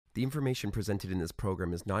The information presented in this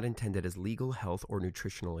program is not intended as legal, health, or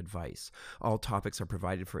nutritional advice. All topics are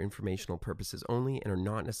provided for informational purposes only and are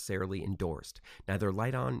not necessarily endorsed. Neither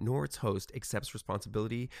Light On nor its host accepts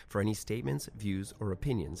responsibility for any statements, views, or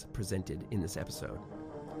opinions presented in this episode.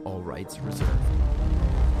 All rights reserved.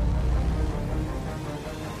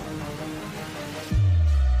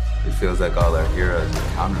 It feels like all our heroes are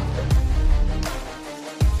counterfeit.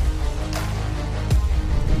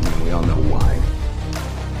 And we all know why.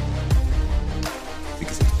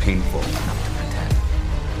 Because it's painful not to pretend.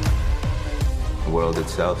 The world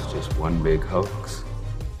itself is just one big hoax.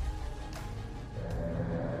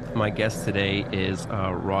 My guest today is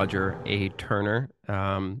Roger A. Turner.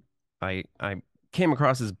 I came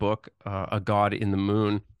across his book, A God in the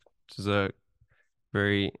Moon, which is a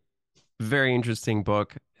very, very interesting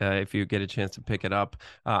book. If you get a chance to pick it up,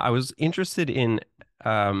 I was interested in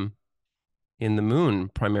the moon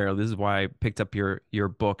primarily. This is why I picked up your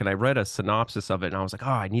book, and I read a synopsis of it, and I was like, oh,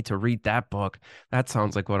 I need to read that book. That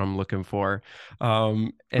sounds like what I'm looking for.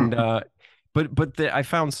 And I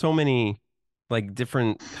found so many like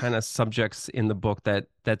different kind of subjects in the book that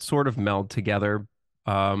sort of meld together.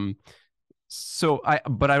 Um,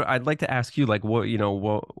 I'd like to ask you, like, what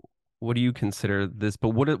do you consider this? But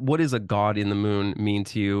what does a God in the moon mean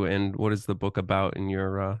to you, and what is the book about in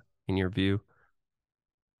your view?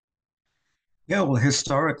 Yeah, well,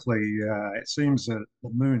 historically, it seems that the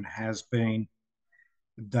moon has been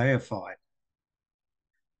deified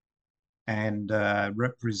and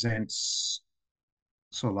represents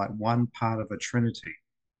sort of like one part of a trinity,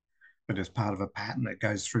 but as part of a pattern that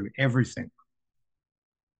goes through everything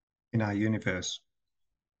in our universe.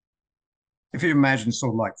 If you imagine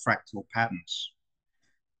sort of like fractal patterns,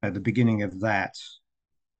 at the beginning of that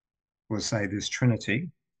was, say, this trinity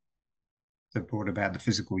that brought about the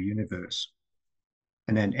physical universe.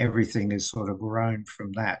 And then everything is sort of grown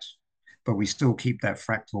from that. But we still keep that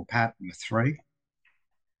fractal pattern of three.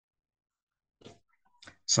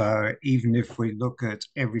 So even if we look at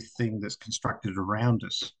everything that's constructed around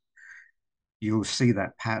us, you'll see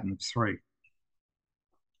that pattern of three.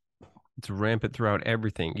 It's rampant throughout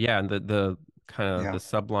everything. Yeah, and the kind of the Yeah.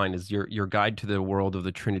 subline is your guide to the world of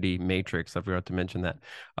the Trinity Matrix. I forgot to mention that.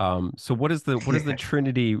 So what does the Yeah.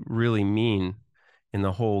 Trinity really mean in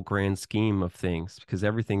the whole grand scheme of things? Because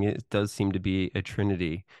does seem to be a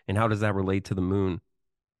Trinity, and how does that relate to the moon?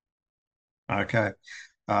 Okay.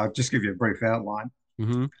 I'll just give you a brief outline.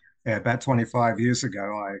 Hmm. Yeah, about 25 years ago,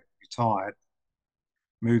 I retired,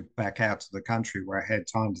 moved back out to the country where I had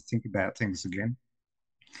time to think about things again.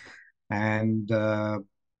 And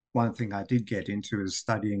one thing I did get into is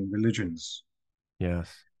studying religions.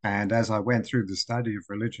 Yes. And as I went through the study of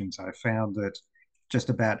religions, I found that just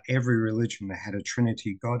about every religion had a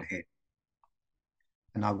Trinity Godhead.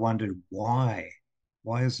 And I wondered why?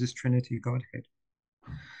 Why is this Trinity Godhead?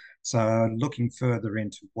 So, looking further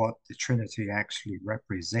into what the Trinity actually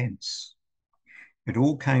represents, it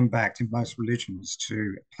all came back in most religions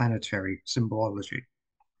to planetary symbology.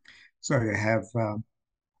 So, you have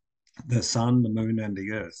the sun, the moon, and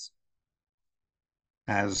the earth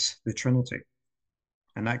as the Trinity.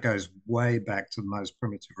 And that goes way back to the most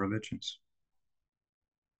primitive religions.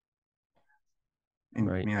 And,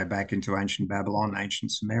 Right. back into ancient Babylon,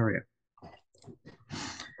 ancient Sumeria.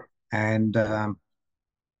 And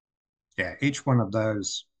yeah, each one of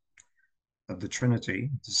those of the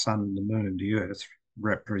Trinity, the sun, the moon, and the earth,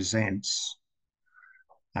 represents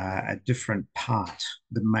a different part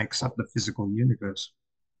that makes up the physical universe.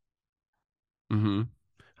 Hmm.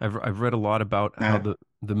 I've read a lot about how Uh,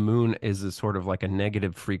 the moon is a sort of like a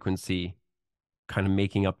negative frequency, kind of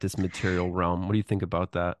making up this material realm. What do you think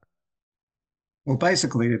about that? well,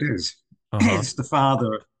 basically, it is. Uh-huh. It's the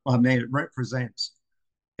father. I mean, it represents.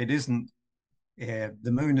 It isn't.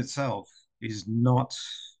 The moon itself is not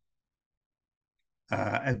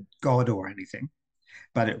a god or anything,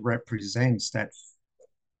 but it represents that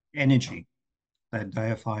energy, that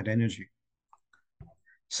deified energy.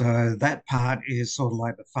 So that part is sort of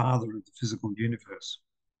like the father of the physical universe.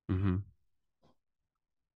 Hmm.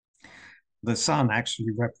 The sun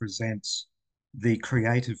actually represents the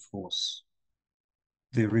creative force,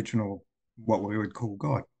 the original, what we would call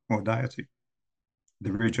God or deity,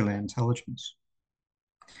 the original intelligence.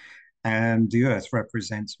 And the earth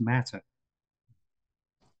represents matter.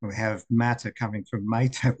 We have matter coming from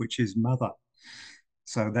mater, which is mother.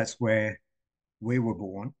 So that's where we were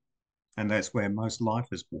born, and that's where most life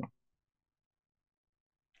is born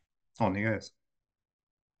on the earth.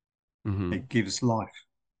 Hmm. It gives life.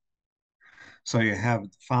 So you have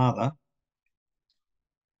the father,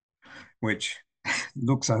 which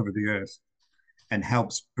looks over the earth and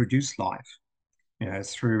helps produce life.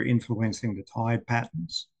 through influencing the tide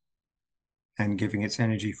patterns and giving its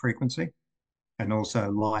energy frequency, and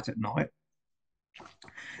also light at night.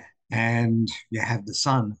 And you have the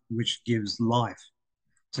sun, which gives life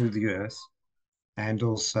to the earth and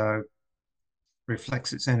also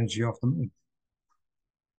reflects its energy off the moon.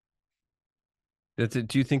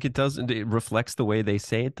 Do you think it does? It reflects the way they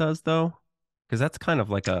say it does, though? Because that's kind of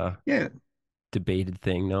like a Yeah, debated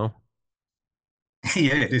thing, no?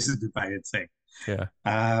 yeah, it is a debated thing. Yeah.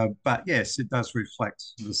 But yes, it does reflect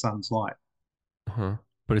the sun's light. Uh-huh.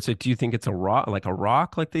 But it's a, do you think it's a rock,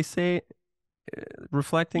 like they say,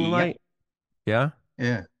 reflecting Yep. light? Yeah.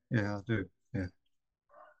 Yeah. Yeah, I do. Yeah.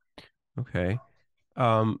 Okay.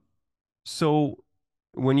 Um, so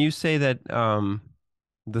when you say that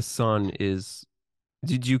the sun is,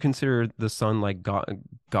 did you consider the sun like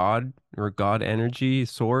God or God energy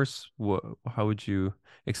source? What, how would you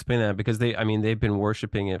explain that? Because I mean, they've been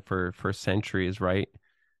worshiping it for centuries, right?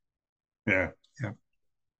 Yeah. Yeah.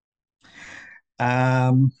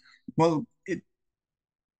 Um, well,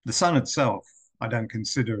 the sun itself, I don't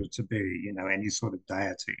consider it to be, any sort of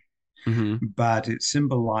deity, Mm-hmm. but it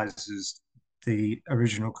symbolizes the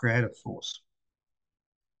original creative force.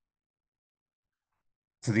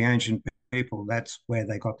 To the ancient people, that's where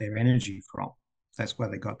they got their energy from. That's where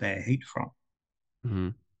they got their heat from. Mm-hmm.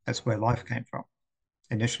 That's where life came from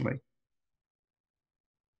initially,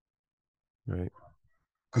 Right.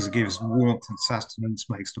 because it gives warmth and sustenance,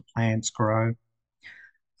 makes the plants grow.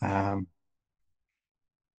 Um,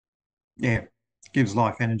 yeah, gives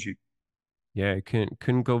life energy. Yeah, it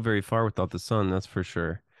couldn't go very far without the sun, that's for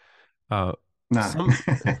sure. Uh, No. some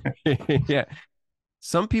yeah,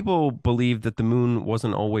 some people believe that the moon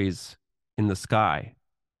wasn't always in the sky.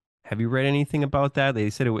 Have you read anything about that? They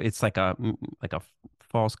said it's like a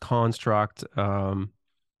false construct,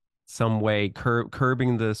 some way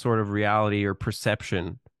curbing the sort of reality or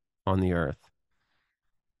perception on the Earth.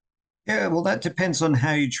 Yeah, well, that depends on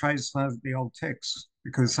how you trace the old texts,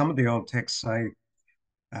 because some of the old texts say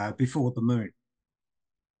before the moon,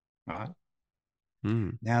 right?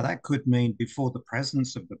 Hmm. Now, that could mean before the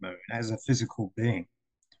presence of the moon as a physical being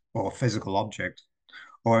or a physical object,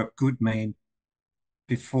 or it could mean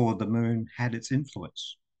before the moon had its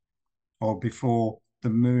influence, or before the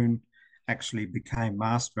moon actually became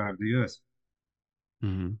master of the earth,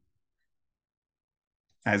 Hmm.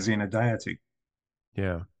 as in a deity.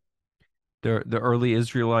 Yeah. The early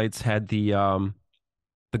Israelites had the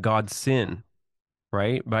god Sin,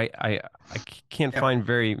 right? But I can't Yep. find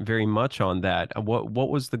very much on that. What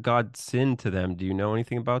was the god Sin to them? Do you know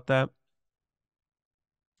anything about that?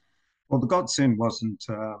 Well, the god Sin wasn't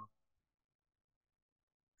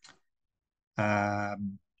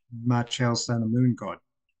um, much else than a moon god.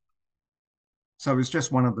 So it was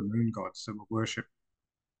just one of the moon gods that were worshipped.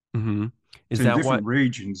 Hmm. Is So in that what? different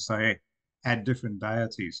regions, they had different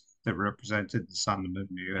deities that represented the sun, the moon,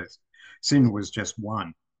 and the earth. Sin was just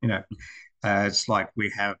one. You know, it's like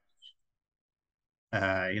we have,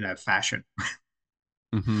 fashion.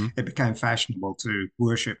 Hmm. It became fashionable to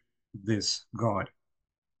worship this god.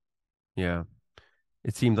 Yeah.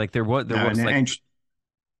 It seemed like there In was like, ancient,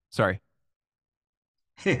 sorry.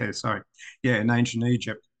 yeah, sorry, yeah, in ancient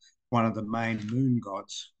Egypt, one of the main moon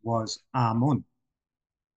gods was Amun.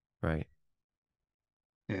 Right.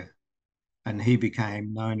 Yeah, and he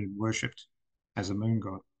became known and worshipped as a moon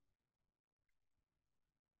god.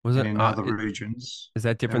 Was And it in other regions, is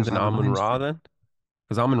that there different was than other Amun names for Ra it. then?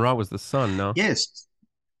 Because Amun Ra was the sun, no? Yes,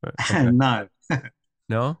 Right. Okay. no,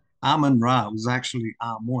 No? Amun Ra was actually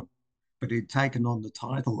Amun, but he'd taken on the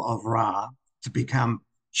title of Ra to become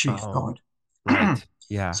chief Oh, god. right.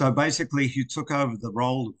 Yeah. So basically, he took over the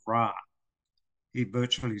role of Ra. He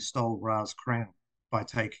virtually stole Ra's crown by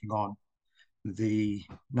taking on the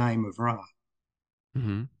name of Ra,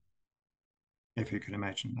 Hmm. if you can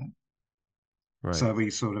imagine that. Right. So he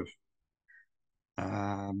sort of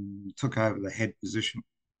took over the head position.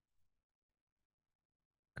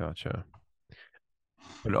 Gotcha.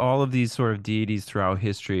 But all of these sort of deities throughout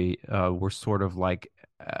history were sort of like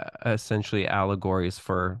essentially allegories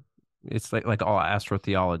for it's like all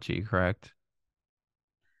astrotheology, correct?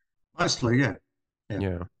 Mostly, yeah. Yeah.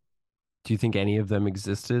 Yeah. Do you think any of them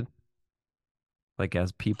existed like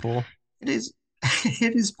as people? It is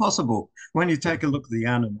it is possible. When you Yeah. take a look at the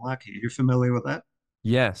Anunnaki, you're familiar with that?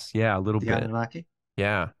 Yes, yeah, a little The bit. Anunnaki?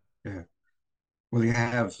 Yeah. Yeah. Well, you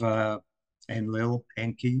have Enlil,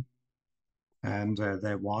 Enki, and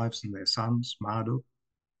their wives and their sons, Marduk,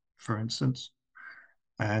 for instance.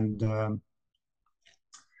 And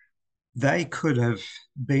they could have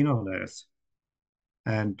been on Earth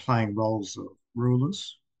and playing roles of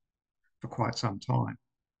rulers for quite some time.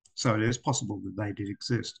 So it is possible that they did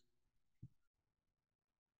exist.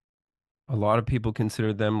 A lot of people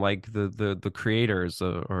consider them like the creators,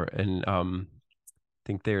 or and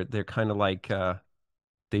think they're kind of like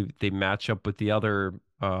they match up with the other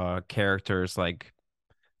characters, like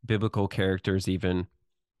biblical characters even.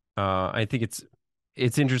 I think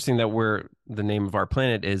it's interesting that the name of our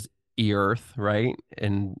planet is Earth, right?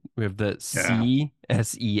 And we have the Yeah.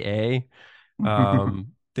 SEA,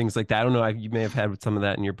 things like that. I don't know. You may have had some of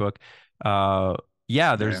that in your book. Uh,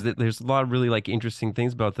 yeah, Yeah. there's a lot of really like interesting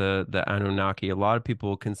things about the Anunnaki. A lot of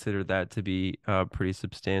people consider that to be pretty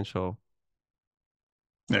substantial.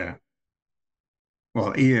 Yeah.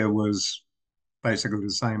 Well, Ea was basically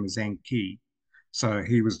the same as Enki. So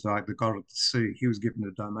he was like the god of the sea. He was given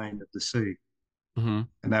the domain of the sea, Hmm.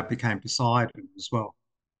 and that became Poseidon as well.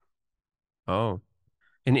 Oh,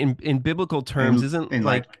 and in biblical terms, In isn't in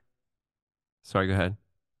like like, sorry, go ahead.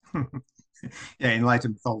 yeah, in later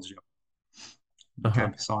mythology, it Uh-huh.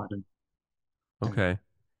 became Poseidon. Yeah. Okay.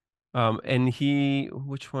 And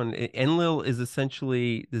which one? Enlil is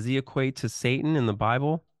essentially, does he equate to Satan in the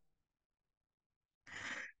Bible?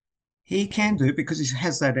 He can do because he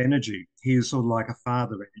has that energy. He is sort of like a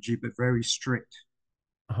father energy, but very strict.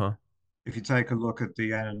 Uh-huh. If you take a look at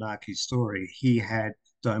the Anunnaki story, he had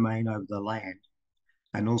domain over the land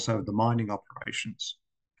and also the mining operations.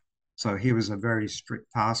 So he was a very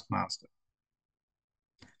strict taskmaster.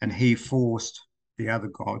 And he forced the other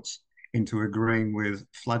gods into agreeing with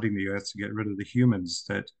flooding the earth to get rid of the humans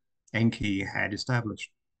that Enki had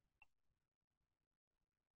established.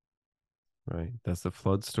 Right. That's the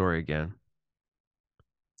flood story again.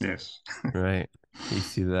 Yes. Right. You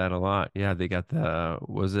see that a lot. Yeah, they got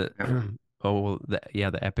was it Yep. oh well, the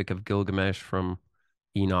Epic of Gilgamesh from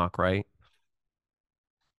Enoch, right?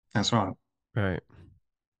 That's right. Right.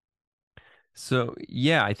 So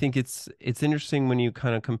yeah, I think it's interesting when you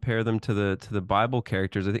kind of compare them to the Bible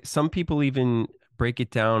characters. I think some people even break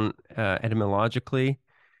it down etymologically.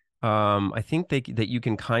 I think that you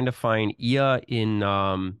can kind of find Ia in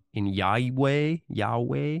Yahweh.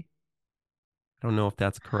 I don't know if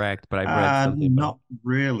that's correct, but I read something about. Not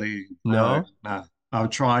really. No, No? no. I've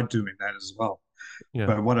tried doing that as well. Yeah.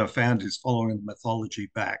 But what I found is following the mythology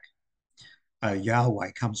back,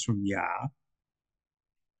 Yahweh comes from Yah,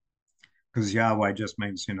 because Yahweh just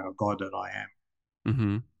means, God that I am,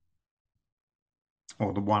 Mm-hmm.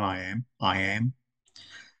 or the one I am. I am.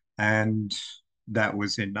 And that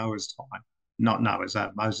was in Noah's time. Not Noah's,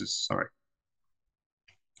 Moses, sorry.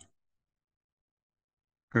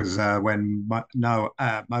 Because when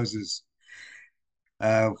Moses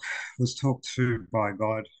uh, was talked to by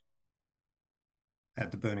God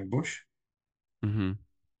at the burning bush, Mm-hmm.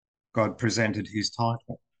 God presented his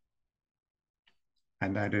title,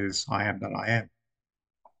 and that is, I am that I am.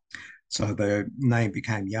 So the name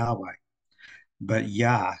became Yahweh. But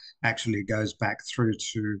Yah actually goes back through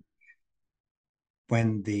to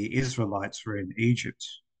when the Israelites were in Egypt,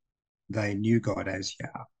 they knew God as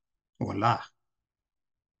Yah or La.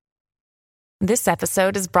 This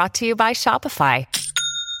episode is brought to you by Shopify.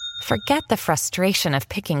 Forget the frustration of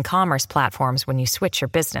picking commerce platforms when you switch your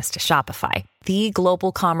business to Shopify, the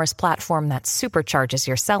global commerce platform that supercharges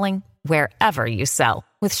your selling wherever you sell.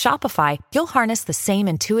 With Shopify, you'll harness the same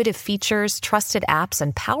intuitive features, trusted apps,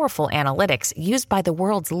 and powerful analytics used by the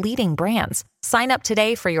world's leading brands. Sign up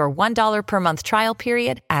today for your $1 per month trial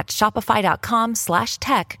period at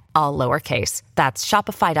shopify.com/tech, all lowercase. That's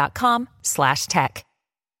shopify.com/tech.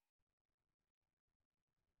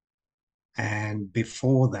 And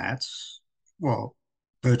before that, well,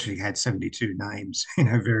 virtually had 72 names,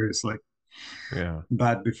 variously. Yeah.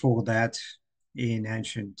 But before that, in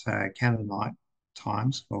ancient Canaanite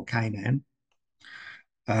times, or Canaan,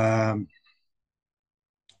 um,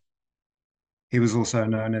 he was also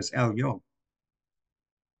known as Elyon.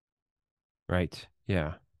 Right.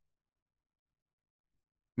 Yeah.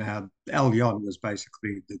 Now, Elyon was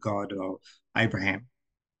basically the god of Abraham.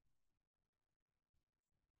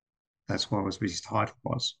 That's what his title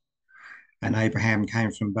was. And Abraham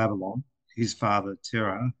came from Babylon. His father,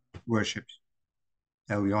 Terah, worshipped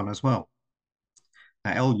Elyon as well.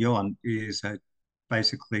 Now, Elyon is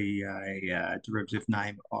basically a derivative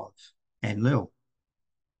name of Enlil.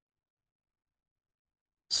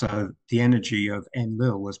 So the energy of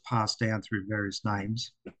Enlil was passed down through various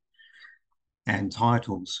names and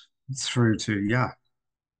titles through to Yah,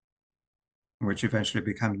 which eventually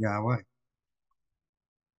became Yahweh.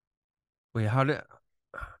 Wait, how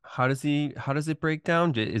does it break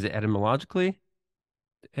down? Is it etymologically?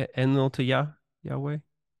 Enlil to Yahweh?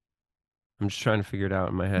 I'm just trying to figure it out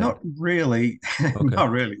in my head. Not really, Okay. not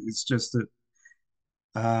really. It's just that,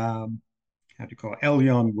 how how do you call it?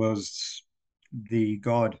 Elyon was the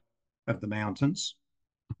god of the mountains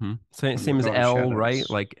Same, and the same as god of El, right? shadows.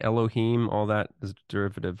 Like Elohim, all that is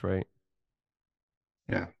derivative, right?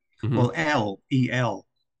 Yeah. Hmm. Well, El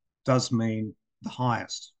does mean the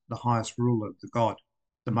highest ruler, the God,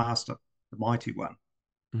 the master, the mighty one.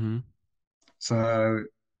 Hmm. So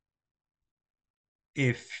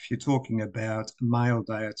if you're talking about a male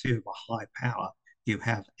deity of a high power, you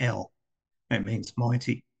have El. It means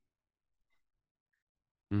mighty.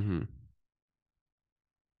 Hmm.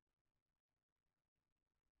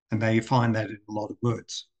 And now you find that in a lot of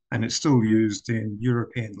words. And it's still used in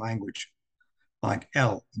European language, like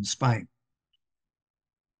El in Spain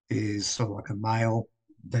is sort of like a male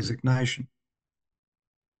designation.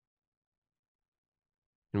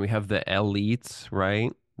 And we have the elites,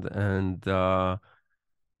 right? And I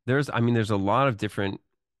mean, there's a lot of different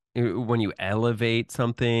when you elevate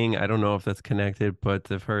something. I don't know if that's connected,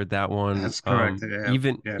 but I've heard that one. That's correct. Yeah.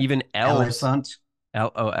 Yeah. Even elves, Elephant.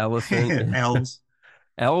 elephant, Elves. elves.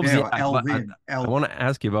 Yeah. Yeah, Or Elvin. I want to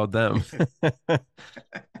ask you about them.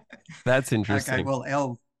 That's Okay. interesting. Well,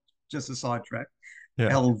 Elv, just a sidetrack. Yeah.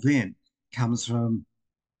 Elvin comes from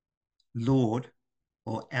Lord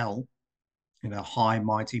or El, high,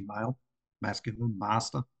 mighty male, masculine,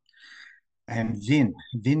 master. And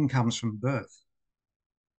Vin comes from birth.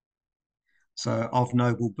 So of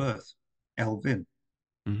noble birth, Elvin.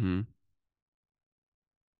 Hmm.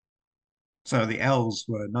 So the elves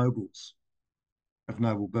were nobles of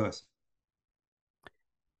noble birth.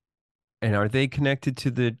 And are they connected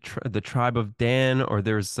to the tribe of Dan, or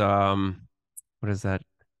there's what is that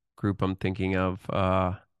group I'm thinking of?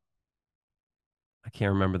 I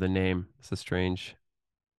can't remember the name. This is strange.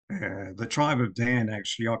 The tribe of Dan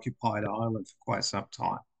actually occupied Ireland for quite some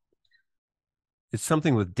time. It's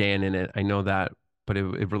something with Dan in it. I know that, but it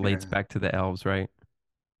relates Yeah, back to the elves, right?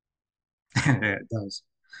 yeah, it does.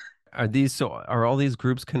 Are all these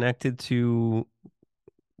groups connected to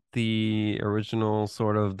the original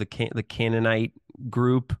sort of the Canaanite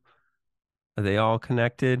group? Are they all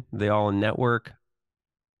connected? Are they all a network?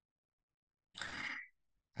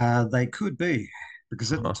 They could be,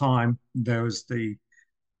 because at the Huh. time there was the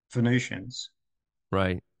Phoenicians.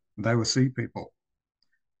 Right. They were sea people,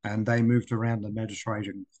 and they moved around the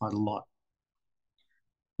Mediterranean quite a lot.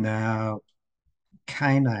 Now,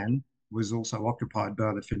 Canaan was also occupied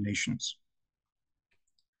by the Phoenicians,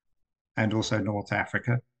 and also North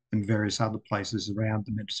Africa and various other places around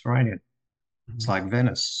the Mediterranean. It's Mhm. like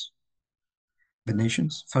Venice,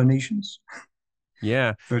 Venetians, Phoenicians,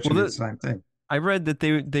 Yeah. Well, virtually the same thing. I read that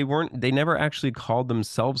they never actually called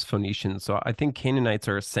themselves Phoenicians. So I think Canaanites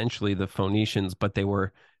are essentially the Phoenicians, but they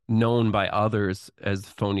were known by others as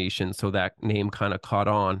Phoenicians. So that name kind of caught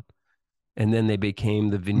on. And then they became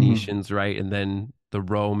the Mm. Venetians, right? And then the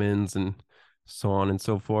Romans and so on and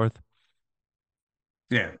so forth.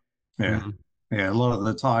 Yeah, yeah, Hmm. yeah. A lot of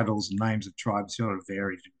the titles and names of tribes sort of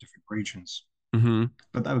varied in different regions, Hmm.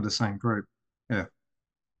 but they were the same group. Yeah.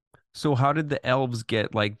 So how did the elves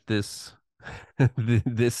get like this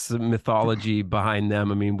this mythology behind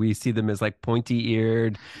them? I mean, we see them as like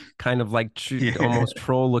pointy-eared, kind of like Yeah. almost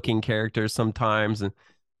troll-looking characters sometimes, and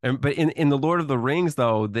but in the Lord of the Rings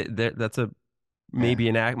though, that's a Yeah,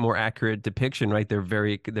 maybe more accurate depiction, right?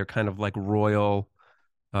 They're kind of like royal,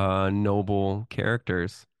 noble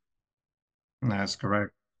characters. that's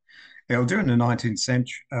correct. Yeah, well, during the 19th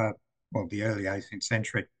century, well, the early 18th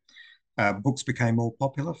century, books became more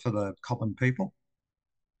popular for the common people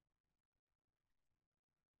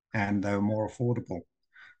and they were more affordable.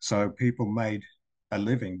 So people made a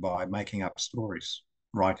living by making up stories,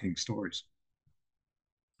 writing stories.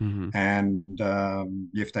 Hmm. And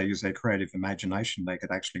if they use their creative imagination, they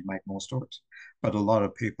could actually make more stories. But a lot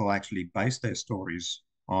of people actually base their stories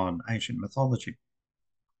on ancient mythology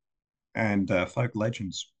and folk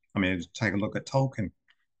legends. I mean, take a look at Tolkien.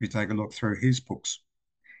 If you take a look through his books,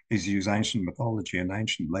 he's used ancient mythology and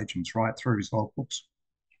ancient legends right through his whole books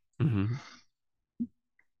Hmm.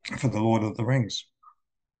 for the Lord of the Rings.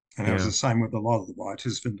 And it was Yeah. the same with a lot of the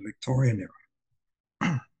writers from the Victorian era.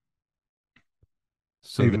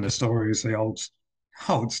 So Even they the stories, the old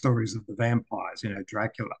stories of the vampires,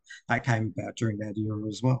 Dracula, that came about during that era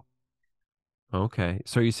as well. Okay.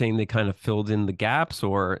 So are you saying they kind of filled in the gaps,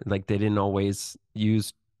 or like they didn't always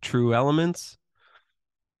use true elements?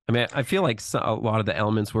 I mean, I feel like a lot of the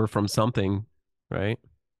elements were from something, right?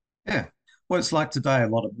 Yeah. Well, it's like today, a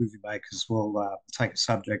lot of movie makers will take a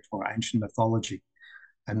subject for ancient mythology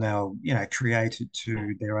and they'll, create it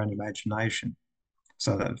to their own imagination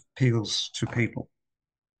so that it appeals to people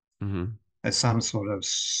Hmm. as some sort of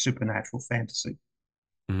supernatural fantasy.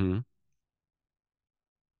 Hmm.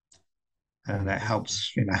 and that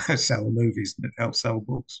helps, sell movies and it helps sell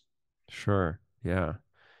books. Sure. Yeah.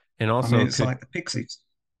 And I mean, also it's could, like the Pixies.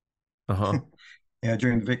 uh-huh.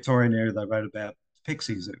 During the Victorian era, they wrote about the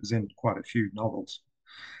Pixies. It was in quite a few novels.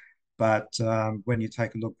 But when you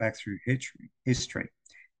take a look back through history,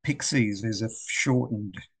 Pixies is a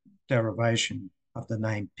shortened derivation of the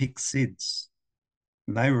name Pixids.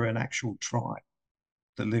 And they were an actual tribe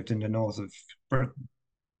that lived in the north of Britain,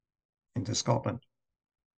 into Scotland.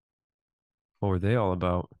 What were they all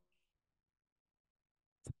about?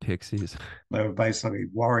 The Pixies. They were basically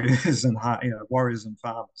warriors and warriors and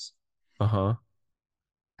farmers. Uh-huh.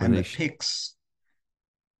 Were And they the Picts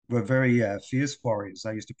were very fierce warriors.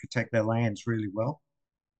 They used to protect their lands really well,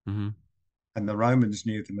 mm-hmm. and the Romans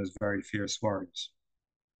knew them as very fierce warriors.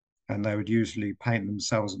 And they would usually paint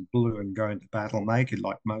themselves in blue and go into battle naked,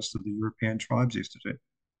 like most of the European tribes used to do.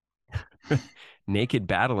 Naked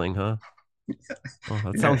battling, huh? Oh,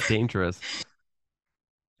 that Yeah, sounds dangerous.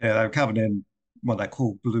 yeah, they were covered in what they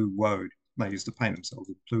call blue woad. They used to paint themselves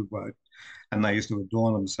with blue woad, and they used to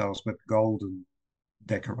adorn themselves with golden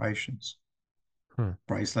decorations, Huh.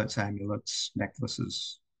 bracelets, amulets,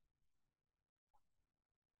 necklaces.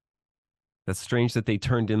 That's strange that they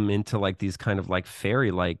turned him into like these kind of like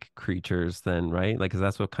fairy-like creatures then, right? Like, 'cause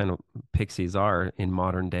that's what kind of pixies are in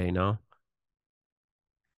modern day, no?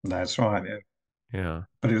 That's right. Yeah. Yeah.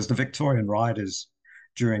 But it was the Victorian writers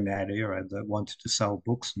during that era that wanted to sell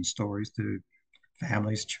books and stories to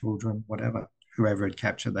families, children, whatever, whoever had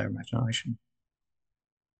captured their imagination.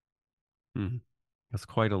 Hmm. That's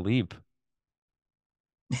quite a leap.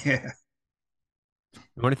 Yeah.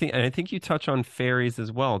 What I think, and I think you touch on fairies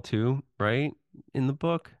as well too, right? In the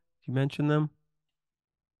book, you mentioned them.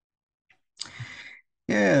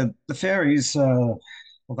 Yeah. The fairies, well,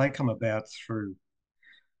 they come about through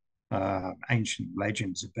ancient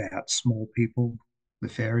legends about small people, the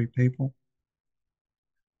fairy people.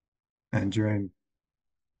 And during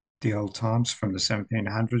the old times, from the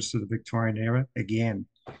 1700s to the Victorian era, again,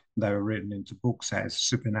 they were written into books as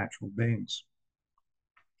supernatural beings.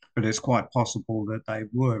 But it's quite possible that they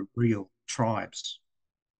were real tribes.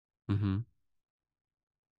 Mm-hmm.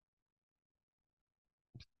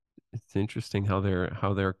 It's interesting how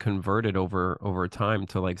they're converted over time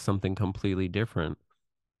to like something completely different.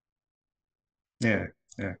 Yeah,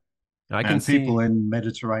 yeah. I can And see. people in the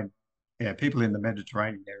Mediterranean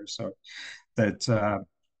area, so that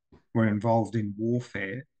were involved in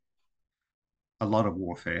warfare, a lot of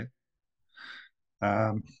warfare,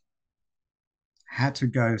 um, had to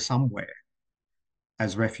go somewhere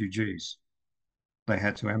as refugees. They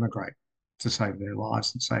had to emigrate to save their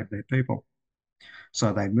lives and save their people.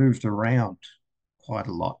 So they moved around quite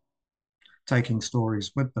a lot, taking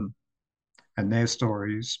stories with them, and their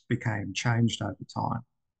stories became changed over time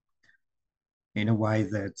in a way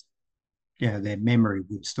that their memory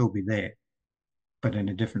would still be there, but in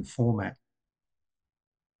a different format.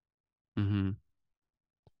 Mm-hmm.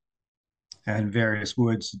 And various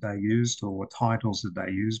words that they used or titles that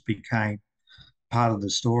they used became part of the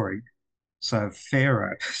story. So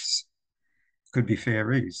pharaohs could be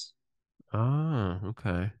fairies, Ah,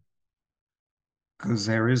 okay. because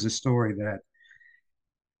there is a story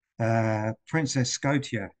that Princess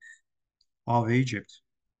Scotia of Egypt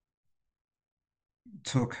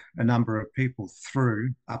took a number of people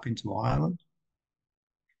through up into Ireland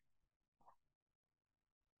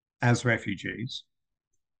as refugees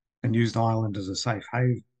and used Ireland as a safe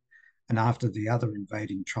haven. And after the other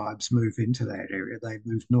invading tribes moved into that area, they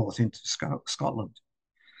moved north into Scotland.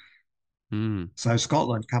 Mm, So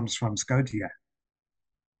Scotland comes from Scotia,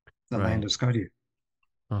 the land right. of Scotia.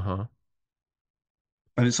 Uh-huh.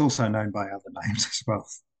 But it's also known by other names as well,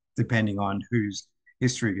 depending on whose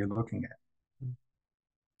history you're looking at.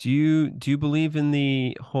 Do you believe in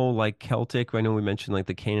the whole like Celtic? I know we mentioned like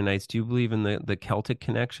the Canaanites. Do you believe in the Celtic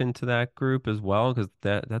connection to that group as well? Because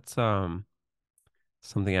that's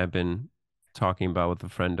something I've been talking about with a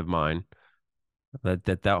friend of mine.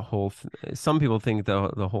 That whole some people think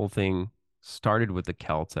the whole thing started with the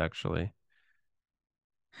Celts actually.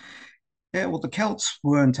 Yeah, well, the Celts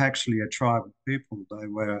weren't actually a tribe of people.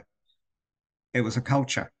 It was a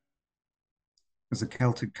culture. It was a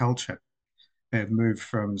Celtic culture. It moved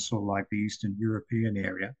from sort of like the Eastern European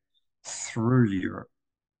area through Europe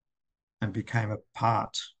and became a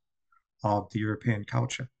part of the European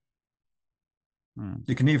culture. Hmm.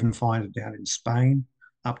 You can even find it down in Spain,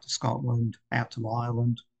 up to Scotland, out to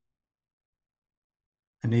Ireland,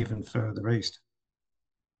 and even further east.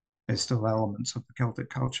 There's still elements of the Celtic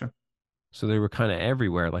culture. So they were kind of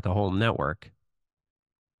everywhere, like a whole network.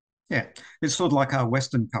 Yeah, it's sort of like our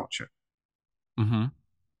Western culture. Mm-hmm.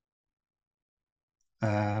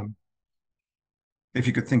 Um, If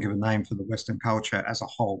you could think of a name for the Western culture as a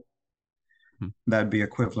whole, Mhm. that'd be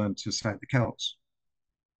equivalent to, say, the Celts.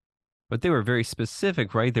 But they were very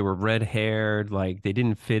specific, right? They were red haired, like they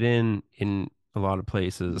didn't fit in a lot of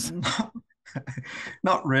places.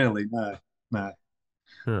 Not really, no, no.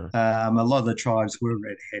 Huh. A lot of the tribes were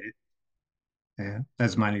red-headed. Yeah,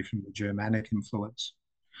 that's mainly from the Germanic influence.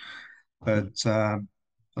 Mhm. But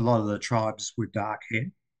a lot of the tribes were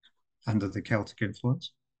dark-haired under the Celtic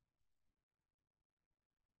influence,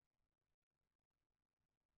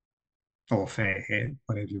 or fair-haired,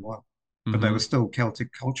 whatever you want. But they were Mm-hmm. still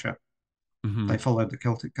Celtic culture. Mm-hmm. They followed the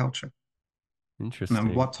Celtic culture. And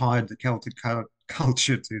Interesting. what tied the Celtic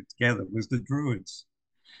culture together was the Druids.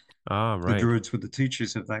 Ah, The right. Druids were the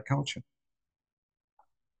teachers of that culture.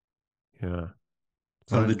 Yeah.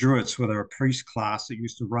 So What the an Druids were a priest class that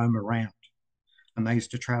used to roam around, and they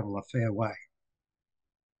used to travel a fair way.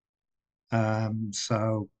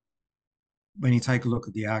 So when you take a look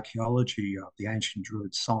at the archaeology of the ancient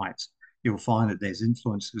Druid sites, you'll find that there's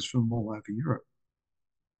influences from all over Europe.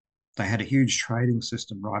 They had a huge trading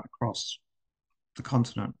system right across the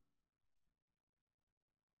continent.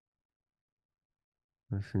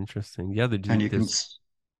 that's interesting. Yeah, And you can, this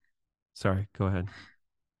sorry, go ahead.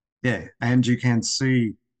 yeah, and you can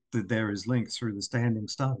see that there is links through the standing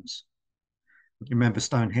stones. You remember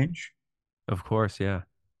Stonehenge? Of course, yeah.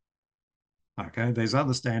 Okay, there's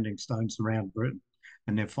other standing stones around Britain,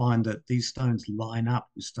 and you'll find that these stones line up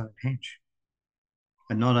with Stonehenge.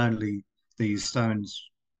 And not only these stones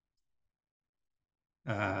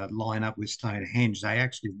line up with Stonehenge, they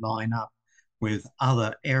actually line up with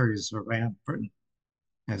other areas around Britain.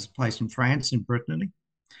 There's a place in France, in Brittany,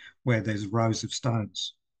 where there's rows of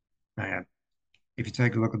stones. Now, if you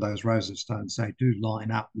take a look at those rows of stones, they do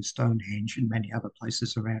line up with Stonehenge and many other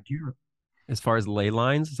places around Europe. As far as ley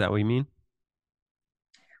lines, is that what you mean?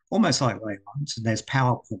 Almost like ley lines, and there's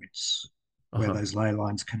power points where Uh-huh. those ley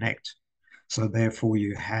lines connect. So therefore,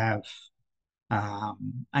 you have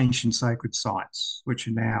ancient sacred sites, which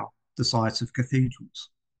are now the sites of cathedrals,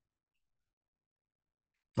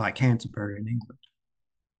 like Canterbury in England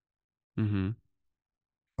Mm-hmm.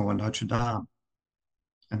 or Notre Dame.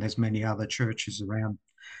 And there's many other churches around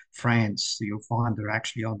France that you'll find are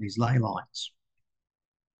actually on these ley lines.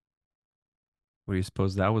 What do you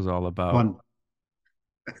suppose that was all about? One,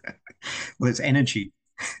 well, it's energy,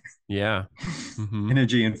 Yeah. Mm-hmm.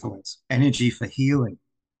 energy influence, energy for healing,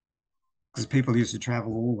 because people used to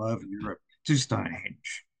travel all over Europe to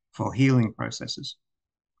Stonehenge for healing processes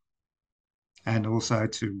and also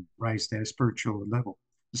to raise their spiritual level,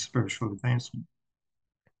 spiritual advancement.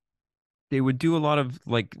 They would do a lot of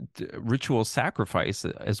like ritual sacrifice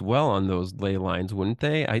as well on those ley lines, wouldn't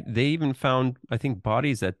they? They even found, I think,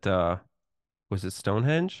 bodies at was it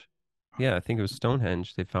Stonehenge? Yeah, I think it was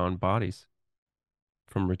Stonehenge. They found bodies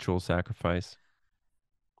from ritual sacrifice.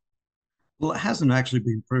 Well, it hasn't actually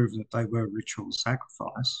been proved that they were ritual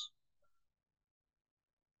sacrifice.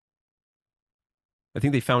 I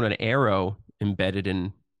think they found an arrow embedded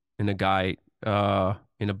in a guy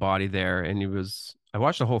in a body there, and he was. I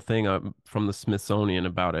watched the whole thing from the Smithsonian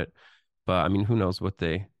about it, but I mean, who knows what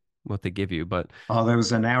they give you? But Oh, there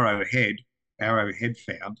was an arrowhead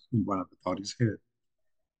found in one of the bodies here.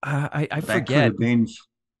 I But that could forget. have been,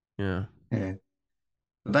 Yeah. yeah,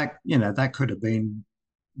 but that could have been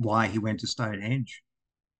why he went to Stonehenge.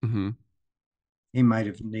 Hmm. He might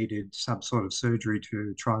have needed some sort of surgery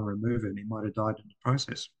to try and remove it, and he might have died in the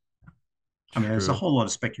process. I mean, there's a True. whole lot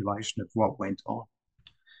of speculation of what went on.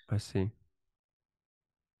 I see.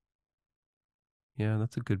 Yeah,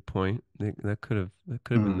 that's a good point. That could have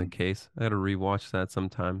been the Mm. case. I got to rewatch that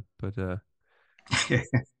sometime. But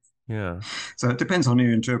yeah. So it depends on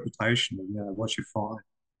your interpretation of what you find.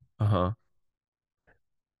 Uh-huh.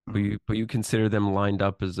 But Mm. you consider them lined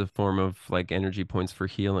up as a form of like energy points for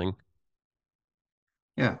healing.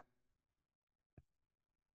 Yeah,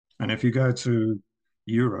 and if you go to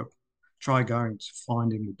Europe, try going to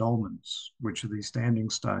finding the dolmens, which are these standing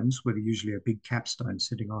stones with usually a big capstone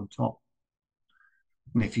sitting on top.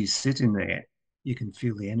 And if you sit in there, you can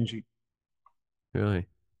feel the energy. Really?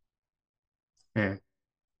 Yeah.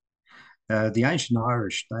 The ancient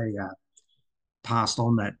Irish, they passed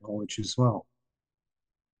on that knowledge as well.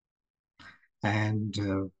 And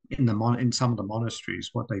in some of the monasteries,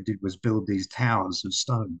 what they did was build these towers of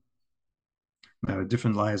stone. There were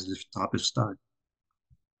different layers of different type of stone,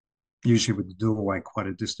 usually with the doorway quite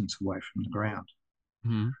a distance away from the ground.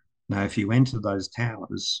 Hmm. Now, if you enter those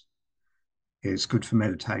towers, it's good for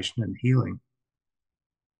meditation and healing.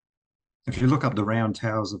 If you look up the round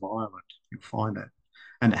towers of Ireland, you'll find it.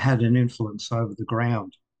 And it had an influence over the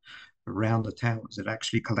ground around the towers. It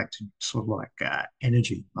actually collected sort of like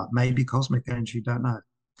energy, like maybe cosmic energy, don't know.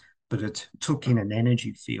 But it took in an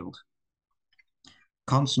energy field,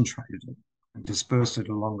 concentrated it, and dispersed it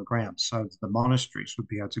along the ground so that the monasteries would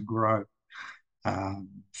be able to grow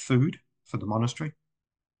food for the monastery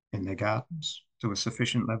in their gardens to a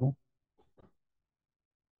sufficient level.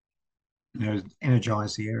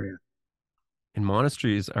 Energize the area. And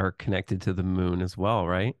monasteries are connected to the moon as well,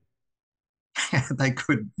 right? They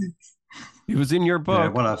could. It was in your Yeah, book.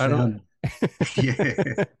 what I I don't. found. Yeah.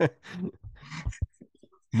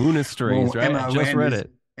 Monasteries, Well, right? I just read is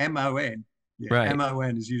it. MON. Yeah, Right.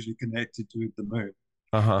 MON is usually connected to the moon.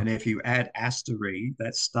 Uh-huh. And if you add asteroid,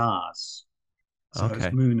 that's stars. So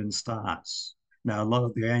it's Okay. moon and stars. Now, a lot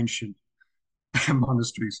of the ancient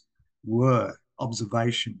monasteries were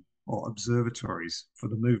observation or observatories for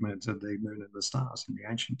the movement of the moon and the stars in the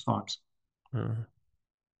ancient times. Uh,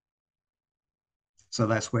 So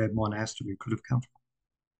that's where monastery could have come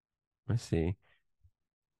I see.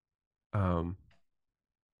 Um,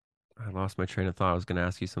 I lost my train of thought. I was going to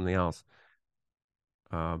ask you something else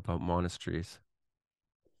about monasteries.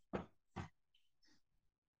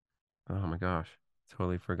 Oh my gosh,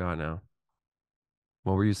 totally forgot now.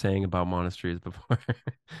 What were you saying about monasteries before?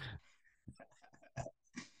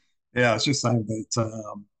 from. Yeah, I was just saying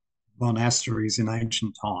that monasteries in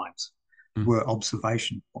ancient times Mm, were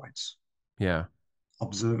observation points, yeah.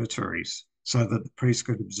 observatories, so that the priests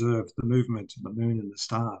could observe the movement of the moon and the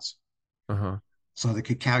stars. Uh-huh. So they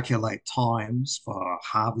could calculate times for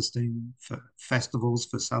harvesting, for festivals,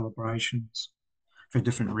 for celebrations, for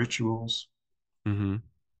different rituals. Mm-hmm.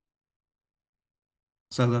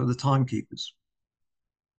 So they were the timekeepers.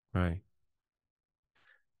 Right.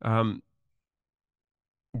 Um,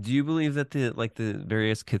 do you believe that the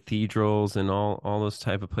various cathedrals and all those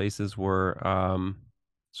type of places were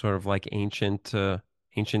sort of like ancient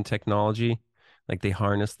technology? Like they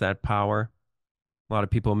harnessed that power? A lot of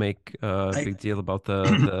people make a They, big deal about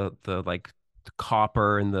the like the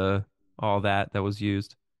copper and the all that was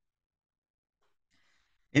used.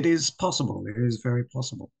 it is possible. It is very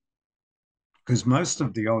possible because most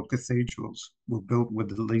of the old cathedrals were built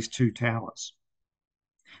with at least two towers.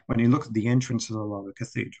 When you look at the entrance of a lot of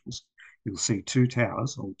cathedrals, you'll see two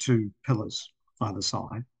towers or two pillars either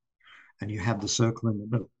side, and you have the circle in the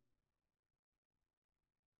middle.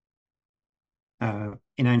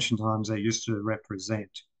 In ancient times, they used to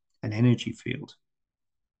represent an energy field.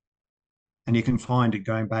 And you can find it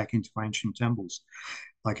going back into ancient temples.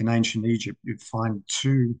 Like in ancient Egypt, you'd find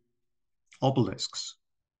two obelisks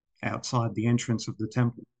outside the entrance of the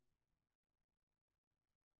temple.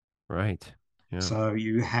 Right. Yeah. So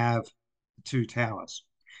you have two towers.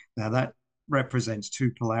 Now that represents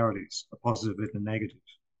two polarities, a positive and a negative.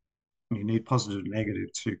 And you need positive and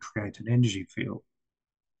negative to create an energy field.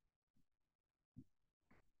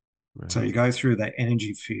 So you Right. go through that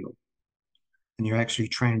energy field and you're actually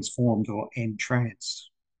transformed or entranced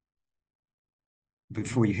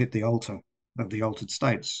before you hit the altar of the altered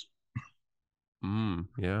states.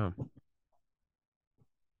 Yeah.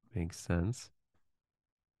 Makes sense.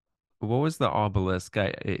 What was the obelisk?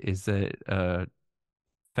 Is it a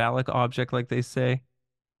phallic object like they say?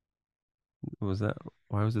 Was that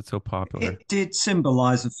why was it so popular? It did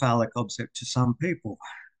symbolize a phallic object to some people,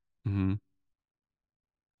 Hmm.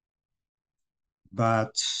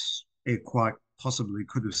 but it quite possibly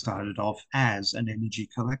could have started off as an energy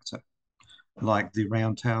collector, like the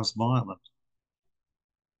round towers of Ireland.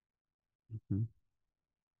 Hmm.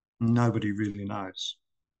 Nobody really knows.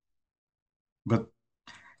 But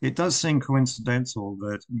it does seem coincidental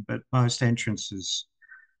that most entrances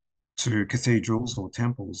to cathedrals or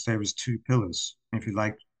temples, there is two pillars. If you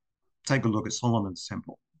like, take a look at Solomon's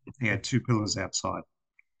temple. He had two pillars outside,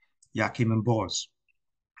 Yakim and Boaz,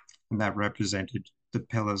 and that represented the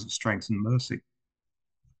pillars of strength and mercy.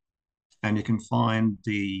 And you can find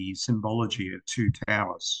the symbology of two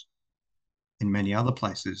towers in many other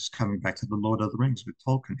places, coming back to the Lord of the Rings with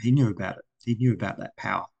Tolkien. He knew about it. He knew about that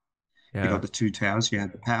power. You Yeah. got the two towers, you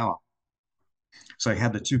had the power. So you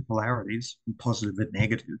had the two polarities, positive and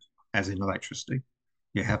negative, as in electricity.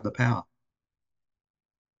 You have the power.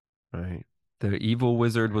 Right. The evil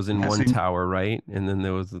wizard was in As one in, tower, right? And then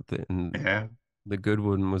there was yeah, the good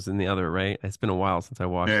one was in the other, right? It's been a while since I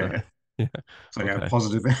watched yeah. that. Yeah. So you have Okay.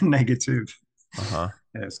 positive and negative. Uh-huh.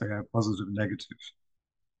 Yeah, so you have positive and negative.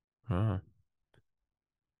 Uh-huh.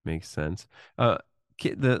 Makes sense. Uh,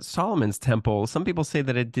 the Solomon's Temple, some people say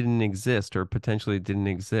that it didn't exist or potentially didn't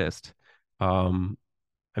exist. Um,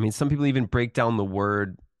 I mean, some people even break down the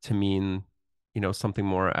word to mean, something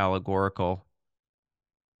more allegorical.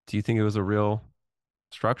 Do you think it was a real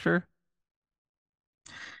structure?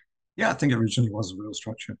 Yeah, I think it originally was a real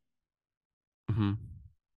structure. Hmm.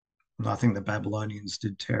 And I think the Babylonians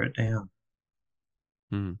did tear it down.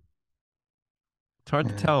 Mm. It's hard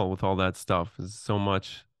to Yeah, tell with all that stuff. There's so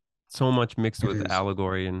much mixed it with is.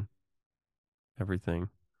 allegory and everything,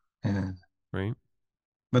 Yeah. right?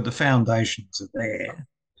 But the foundations are there.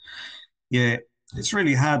 Yeah, it's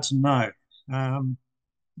really hard to know. Um,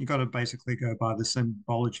 you got to basically go by the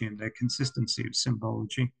symbology and the consistency of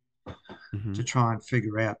symbology Hmm. to try and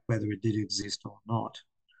figure out whether it did exist or not.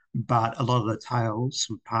 But a lot of the tales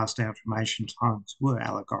passed down from ancient times were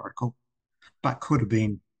allegorical, but could have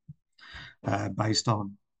been based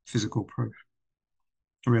on physical proof,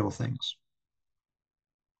 real things.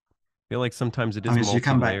 I feel like sometimes it I is mean, as you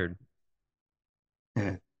come back, multi-layered.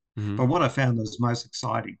 yeah. Hmm. But what I found was most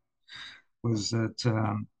exciting was that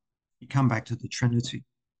you come back to the Trinity.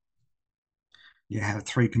 You have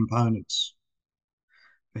three components.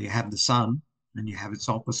 You have the sun, and you have its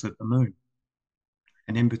opposite, the moon.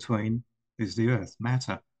 And in between is the earth,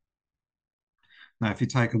 matter. Now, if you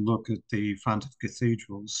take a look at the front of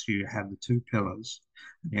cathedrals, you have the two pillars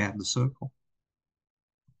and you have the circle.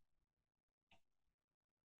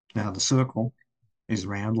 Now, the circle is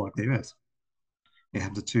round like the earth. You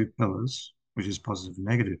have the two pillars, which is positive and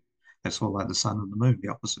negative. That's all like the sun and the moon, the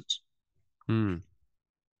opposites. Mm.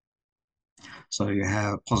 So you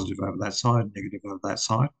have positive over that side, negative over that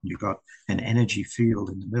side. And you've got an energy field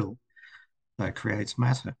in the middle that creates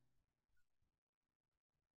matter.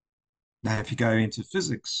 Now, if you go into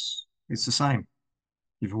physics, it's the same.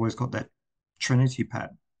 You've always got that Trinity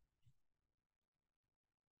pattern.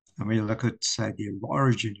 And we look at, say, the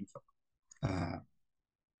origin of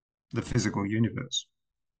the physical universe.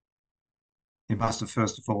 It must have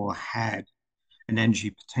first of all had an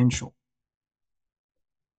energy potential.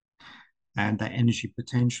 And that energy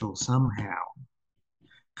potential somehow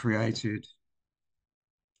created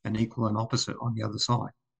an equal and opposite on the other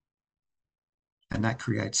side. And that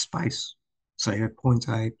creates space. So you have point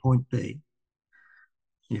A, point B,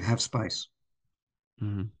 you have space.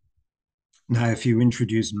 Hmm. Now, if you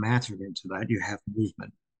introduce matter into that, you have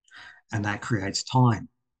movement, and that creates time.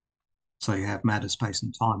 So you have matter, space,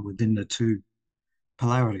 and time within the two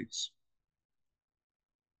polarities.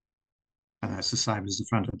 And that's the same as the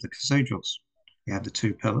front of the cathedrals. You have the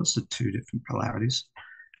two pillars, the two different polarities,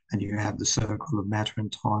 and you have the circle of matter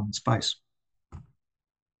and time and space.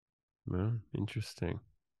 Well, interesting.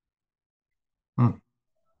 Hmm.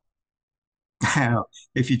 Now,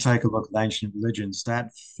 if you take a look at ancient religions,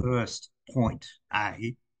 that first point,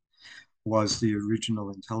 A, was the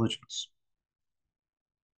original intelligence.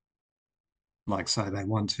 Like, say, they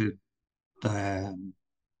wanted,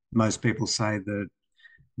 most people say that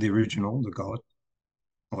the original, the God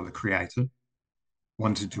or the creator,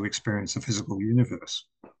 wanted to experience a physical universe.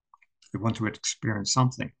 It wanted to experience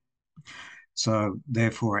something. So,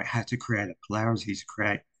 therefore, it had to create a polarity to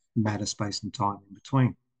create matter, space, and time in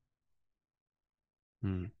between.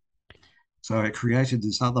 Mm. So, it created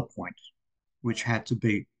this other point, which had to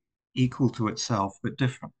be equal to itself but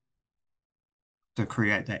different to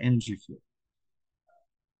create that energy field.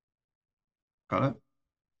 Got it?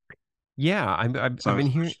 Yeah, I've So been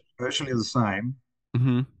it's hearing. virtually the same.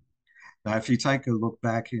 Hmm. Now, if you take a look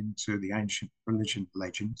back into the ancient religion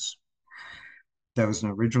legends, there was an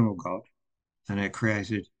original God and it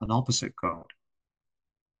created an opposite God.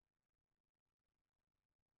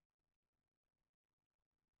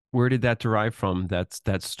 Where did that derive from?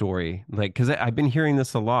 That story. Like, because I've been hearing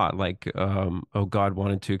this a lot. Like, oh, God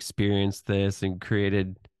wanted to experience this and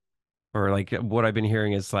created, or like what I've been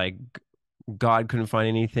hearing is like God couldn't find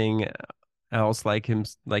anything else like him,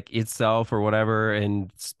 like itself or whatever,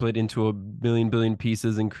 and split into a billion billion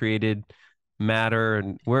pieces and created matter.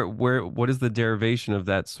 And what is the derivation of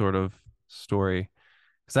that sort of story?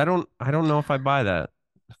 Because I don't know if I buy that,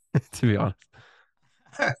 to be honest.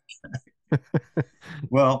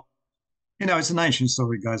 Well, it's an ancient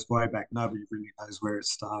story, it goes way back. Nobody really knows where it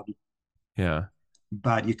started, Yeah.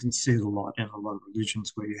 but you can see it a lot in a lot of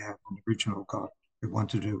religions where you have an original God who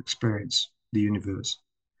wanted to experience the universe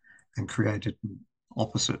and created an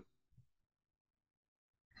opposite.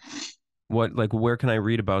 What, like, where can I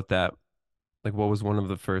read about that? Like, what was one of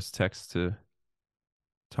the first texts to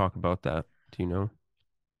talk about that? Do you know?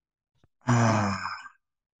 Ah,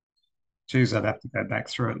 geez, I'd have to go back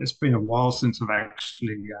through it. It's been a while since I've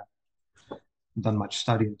actually done much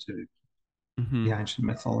study into Hmm. the ancient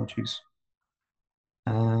mythologies.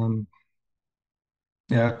 Um,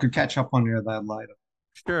 yeah, I could catch up on you that later.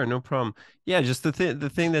 Sure, no problem. Yeah, just the thing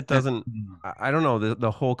that That, doesn't, I don't know,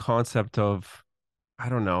 the whole concept of, I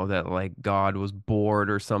don't know, that like God was bored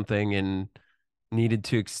or something and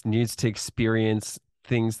needs to experience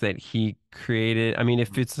things that he created. I mean,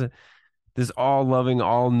 if it's this all loving,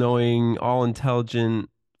 all knowing, all intelligent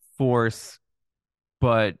force,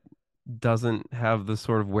 but doesn't have the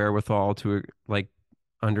sort of wherewithal to like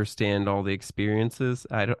understand all the experiences.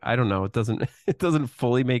 I don't know. It doesn't it doesn't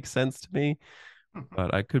fully make sense to me,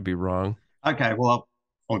 but I could be wrong. Okay, well,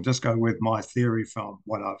 I'll just go with my theory from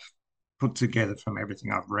what I've put together from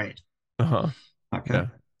everything I've read. Uh-huh. Okay. Yeah.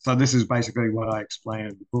 So this is basically what I explain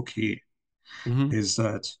in the book here, Hmm. is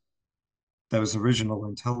that there was original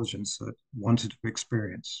intelligence that wanted to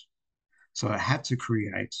experience. So it had to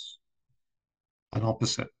create an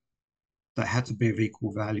opposite that had to be of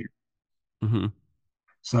equal value. Hmm.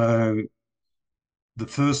 So the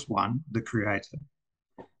first one, the creator,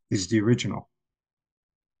 is the original.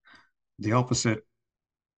 The opposite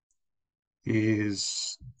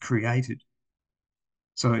is created.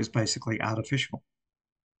 So it's basically artificial.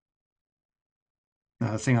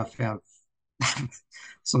 Now, the thing I found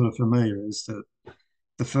sort of familiar is that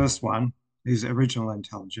the first one is original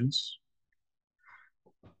intelligence.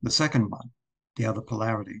 The second one, the other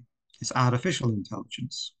polarity, is artificial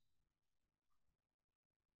intelligence.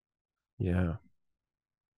 Yeah.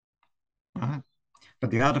 Right?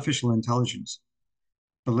 But the artificial intelligence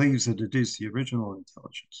believes that it is the original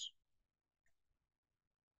intelligence.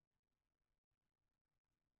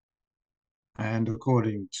 And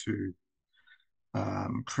according to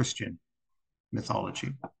Christian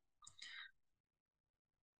mythology,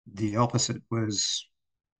 the opposite was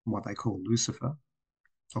what they call Lucifer,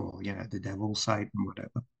 or the devil, Satan,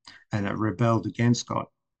 whatever, and it rebelled against God,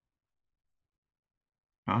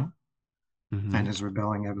 right? Hmm. And is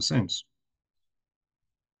rebelling ever since.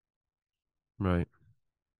 Right.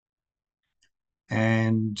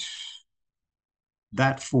 And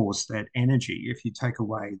that force, that energy, if you take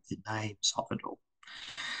away the names of it all,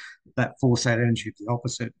 that force, that energy of the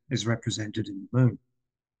opposite is represented in the moon.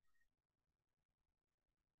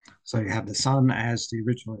 So you have the sun as the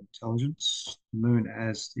original intelligence, the moon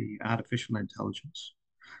as the artificial intelligence.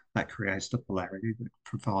 That creates the polarity that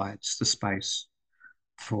provides the space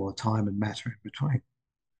for time and matter in between.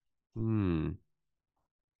 Hmm.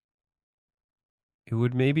 It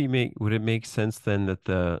would maybe make would it make sense then that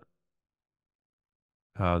the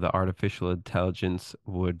artificial intelligence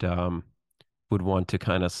would want to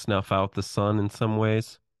kind of snuff out the sun in some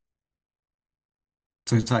ways?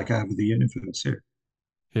 To take over the universe here,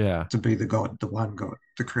 Yeah. to be the God, the one God,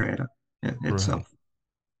 the creator Right. itself.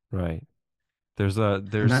 Right. There's a And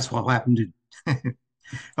there's that's what happened in,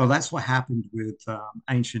 oh, that's what happened with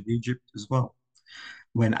ancient Egypt as well.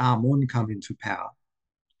 When Amun come into power,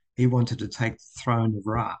 he wanted to take the throne of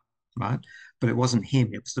Ra, right? But it wasn't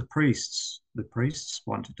him, it was the priests. The priests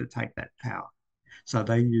wanted to take that power. So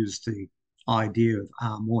they used the idea of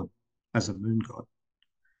Amun as a moon god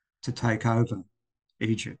to take over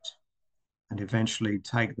Egypt and eventually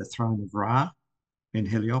take the throne of Ra in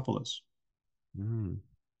Heliopolis. mm,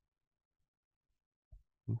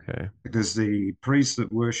 okay. Because the priests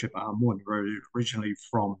that worship Amun were originally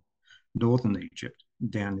from northern Egypt,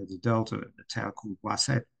 down near the delta, in a town called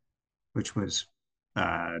Waset, which was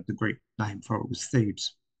the Greek name for it was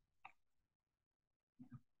Thebes.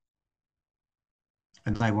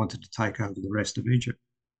 And they wanted to take over the rest of Egypt.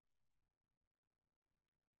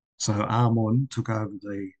 So Amun took over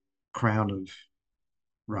the crown of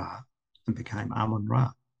Ra and became Amun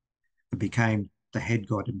Ra. It became the head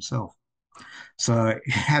god himself. So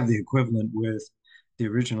you have the equivalent with the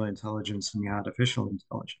original intelligence and the artificial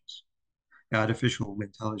intelligence. The artificial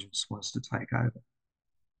intelligence wants to take over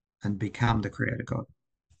and become the creator god.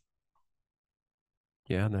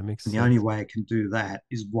 Yeah, that makes And the only sense. way it can do that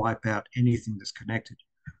is wipe out anything that's connected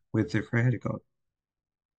with the creator god.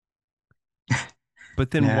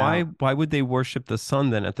 But then why Now, why would they worship the sun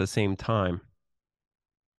then at the same time?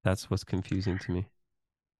 That's what's confusing to me.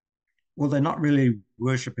 well, they're not really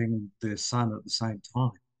worshipping the sun at the same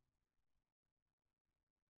time.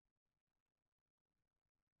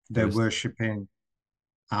 They're There's worshipping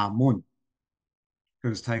Amun, who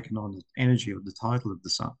has taken on the energy of the title of the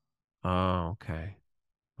sun. oh, okay.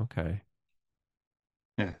 Okay.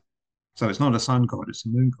 Yeah. So it's not a sun god, it's a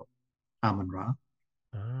moon god, Amun Ra.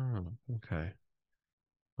 Oh, okay.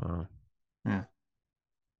 Wow. Yeah.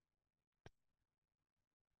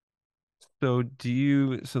 So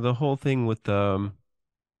so the whole thing with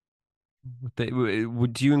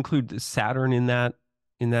would you include Saturn in that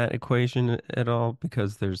equation at all?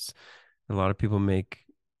 Because there's a lot of people make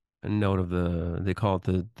a note of they call it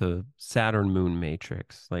the Saturn moon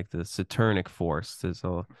matrix, like the Saturnic force. There's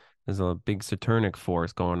a big Saturnic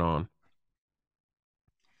force going on.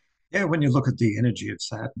 Yeah, when you look at the energy of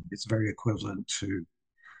Saturn, it's very equivalent to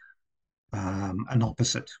an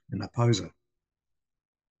opposite, an opposer.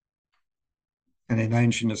 And in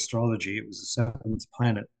ancient astrology, it was the seventh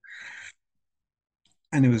planet,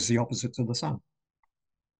 and it was the opposite to the sun.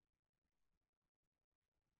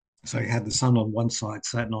 So you had the sun on one side,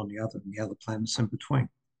 Saturn on the other, and the other planets in between.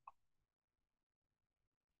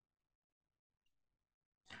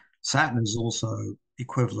 Saturn is also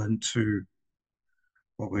equivalent to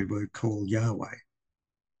what we would call Yahweh.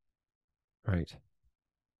 Right.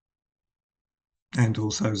 And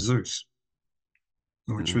also Zeus,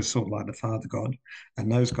 which was sort of like the father god.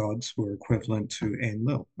 And those gods were equivalent to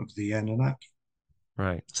Enlil of the Anunnaki.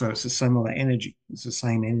 Right. So it's a similar energy. It's the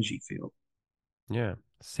same energy field. Yeah.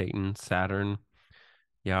 Satan, Saturn,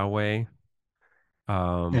 Yahweh.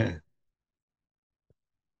 Yeah.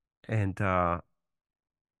 And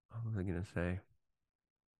what was I gonna say?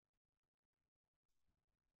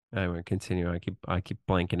 Anyway, continue. I keep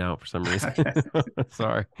blanking out for some reason. Okay.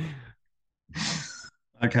 Sorry.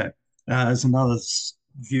 Okay. There's another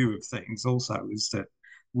view of things also is that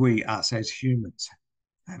we, us as humans,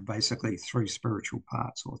 have basically three spiritual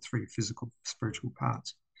parts or three physical spiritual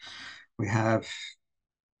parts. We have,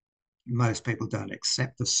 most people don't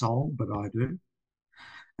accept the soul, but I do.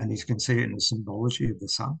 And you can see it in the symbology of the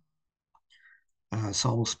sun.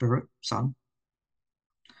 Soul, spirit, sun,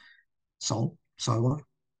 soul, solar.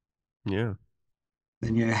 Yeah.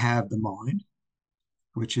 Then you have the mind,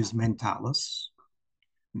 which is mentalis,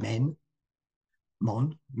 men,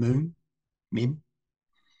 mon, moon, min.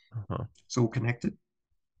 Uh-huh. It's all connected.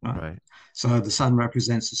 Right? Right. So the sun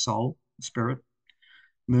represents the soul, the spirit.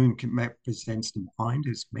 Moon represents the mind,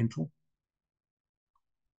 is mental.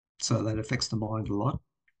 So that affects the mind a lot.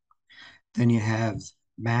 Then you have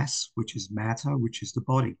mass, which is matter, which is the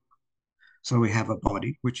body. So we have a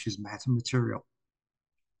body, which is matter material.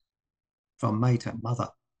 From mater, mother.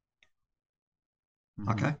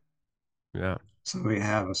 Okay. Yeah. So we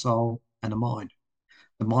have a soul and a mind.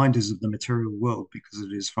 The mind is of the material world because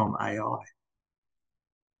it is from AI.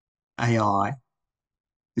 AI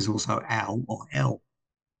is also Al or L.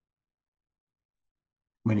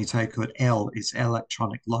 When you take it L, it's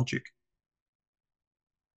electronic logic.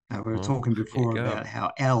 Now, we were talking There you before go. about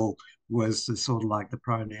how L was the sort of like the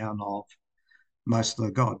pronoun of most of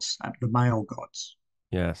the gods, the male gods,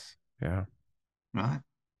 Yes. Yeah. right?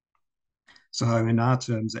 So in our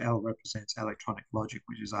terms, L represents electronic logic,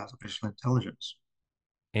 which is artificial intelligence.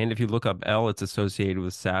 And if you look up L, it's associated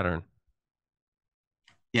with Saturn.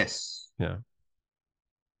 Yes. Yeah.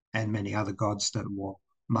 And many other gods that were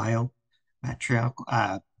male, matriarchal,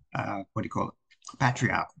 what do you call it?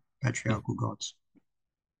 Patriarchal gods.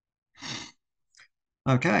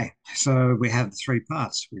 Okay, so we have the three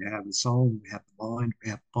parts. We have the soul, we have the mind, we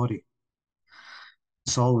have the body.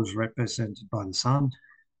 The soul is represented by the sun.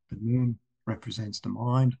 The moon represents the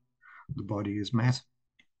mind. The body is matter.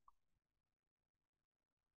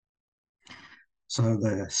 So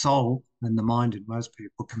the soul and the mind in most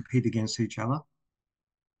people compete against each other.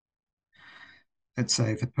 Let's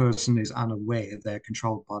say if a person is unaware, they're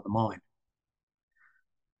controlled by the mind.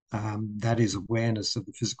 That is awareness of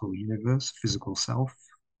the physical universe, physical self.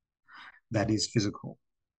 That is physical.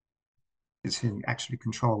 It's actually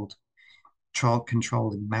controlling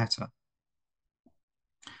matter.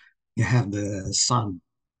 You have the sun,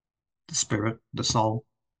 the spirit, the soul.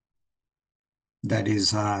 That is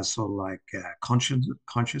sort of like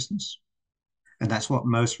consciousness. And that's what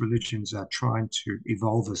most religions are trying to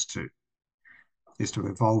evolve us to, is to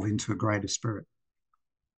evolve into a greater spirit.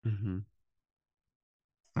 Mm-hmm.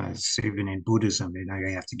 Even in Buddhism,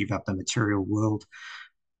 you have to give up the material world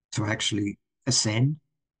to actually ascend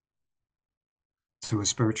to a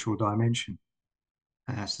spiritual dimension.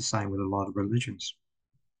 And that's the same with a lot of religions.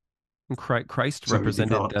 Christ So we represented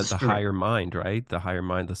develop the the spirit. higher mind, right? The higher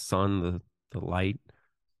mind, the sun, the light.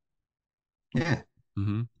 Yeah.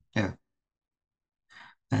 Mm-hmm. Yeah.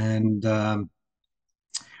 And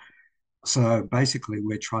so basically,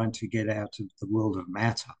 we're trying to get out of the world of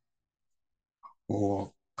matter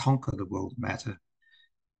or conquer the world of matter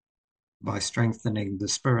by strengthening the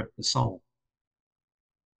spirit, the soul.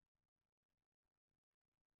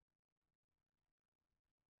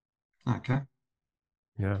 Okay.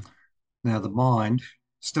 Yeah. Now, the mind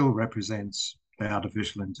still represents the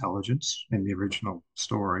artificial intelligence in the original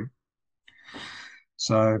story.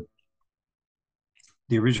 So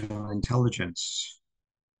the original intelligence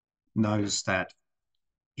knows that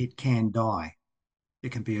it can die.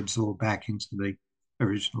 It can be absorbed back into the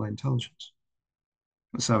original intelligence.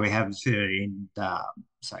 So we have in, say,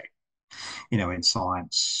 in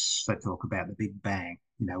science, they talk about the Big Bang,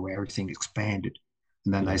 where everything expanded.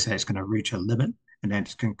 And then they Yeah. say it's going to reach a limit and then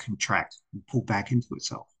it's going to contract and pull back into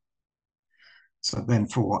itself. So then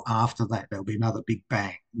for after that, there'll be another big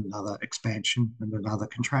bang, another expansion, and another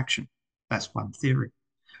contraction. That's one theory.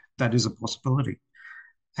 That is a possibility.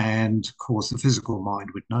 And of course, the physical mind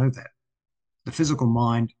would know that. The physical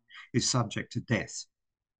mind is subject to death.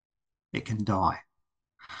 It can die.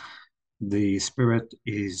 The spirit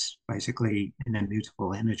is basically an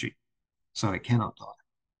immutable energy, so it cannot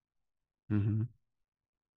die. Mm-hmm.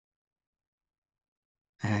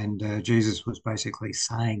 And Jesus was basically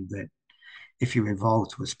saying that if you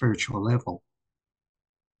evolve to a spiritual level,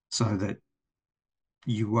 so that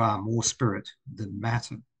you are more spirit than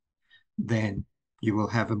matter, then you will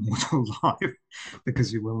have a mortal life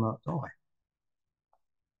because you will not die.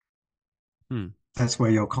 Hmm. That's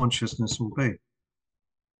where your consciousness will be.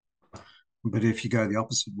 But if you go the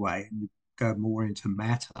opposite way and you go more into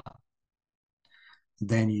matter,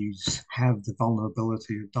 then you have the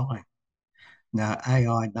vulnerability of dying. Now,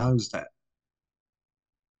 AI knows that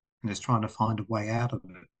and is trying to find a way out of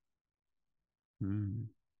it. Mm.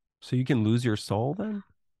 So you can lose your soul then?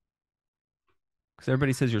 Because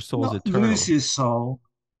everybody says your soul is Not lose eternal. your soul.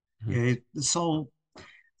 Mhm. Yeah, the soul,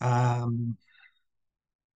 um,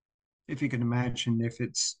 if you can imagine, if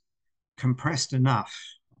it's compressed enough,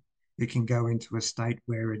 it can go into a state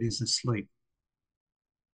where it is asleep,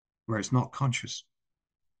 where it's not conscious.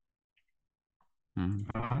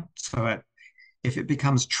 Mhm. So if it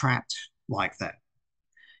becomes trapped like that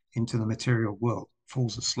into the material world,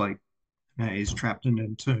 falls asleep, is trapped and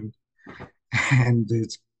entombed, and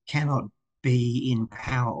it cannot be in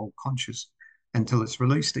power or conscious until it's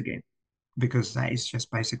released again, because that is just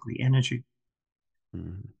basically energy.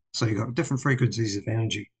 Mhm. So you've got different frequencies of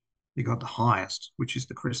energy. You got the highest, which is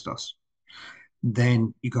the Christos.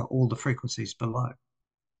 Then you got all the frequencies below.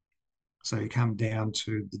 So you come down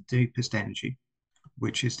to the deepest energy,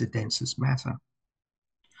 which is the densest matter.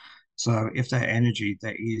 So if that energy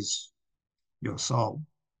that is your soul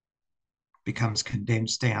becomes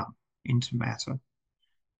condensed down into matter,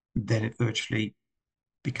 then it virtually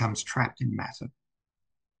becomes trapped in matter,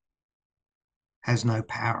 has no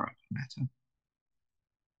power over matter,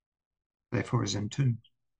 therefore is entombed.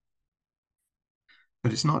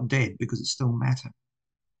 But it's not dead because it's still matter,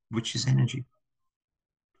 which is energy.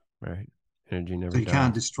 Right. Energy So never you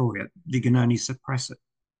can't dies. destroy it. You can only suppress it.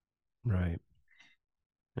 Right.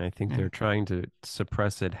 And I think Yeah. they're trying to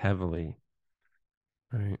suppress it heavily.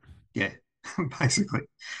 Right. Yeah. Basically.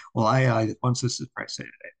 Well, AI wants to suppress it,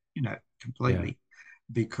 Yeah. completely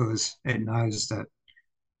because it knows that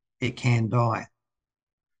it can die.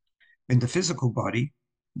 In the physical body,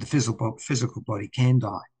 the physical body can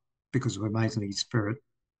die because we're mainly spirit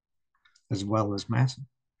as well as matter,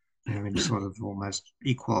 in sort of almost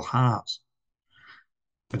equal halves.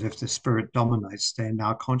 But if the spirit dominates, then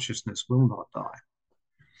our consciousness will not die.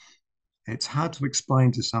 It's hard to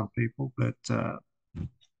explain to some people, but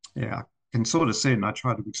yeah, I can sort of see it, and I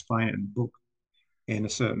try to explain it in the book in a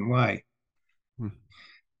certain way. Hmm.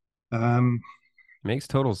 Um, Makes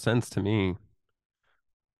total sense to me.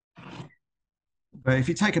 but if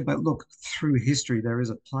you take a look through history, there is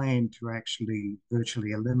a plan to actually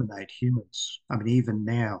virtually eliminate humans. I mean, even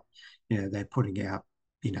now, they're putting out,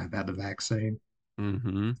 about the vaccine,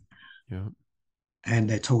 Mm-hmm. Yeah, and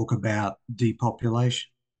they talk about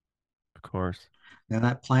depopulation. of course. Now,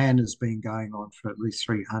 that plan has been going on for at least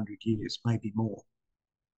 300 years, maybe more.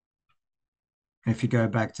 If you go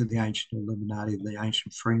back to the ancient Illuminati, the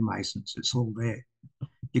ancient Freemasons, it's all there.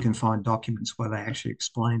 You can find documents where they actually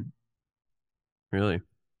explain it. Really.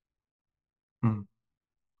 Mm.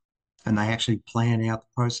 And they actually plan out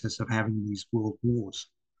the process of having these world wars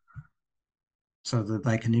so that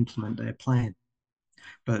they can implement their plan.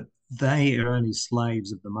 But they are only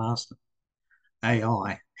slaves of the master.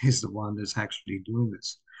 AI is the one that's actually doing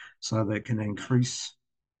this so that it can increase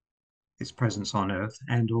its presence on Earth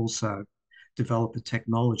and also develop a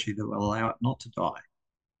technology that will allow it not to die.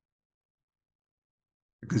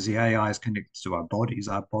 Because the AI is connected to our bodies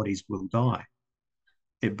will die.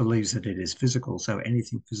 It believes that it is physical, so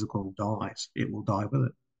anything physical dies, it will die with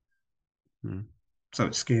it. Mm. So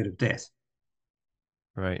it's scared of death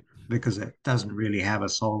Right. because it doesn't really have a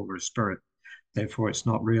soul or a spirit. Therefore, it's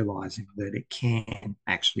not realizing that it can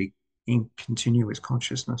actually continue its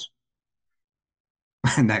consciousness.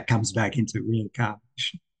 And that comes back into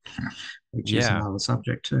reincarnation, which is Yeah. another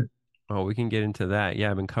subject too. Oh, we can get into that. Yeah,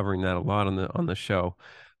 I've been covering that a lot on the show.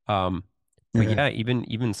 Um, but Yeah, yeah,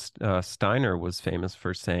 even Steiner was famous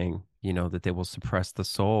for saying, that they will suppress the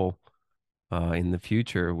soul in the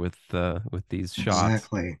future with these shots.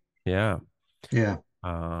 exactly. Yeah. Yeah,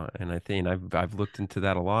 And I think I've looked into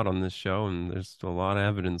that a lot on this show, and there's a lot of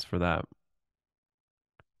evidence for that.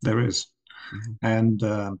 there is. Mhm.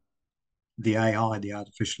 And the AI, the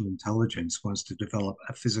artificial intelligence, wants to develop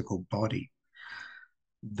a physical body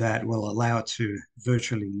that will allow it to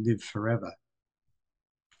virtually live forever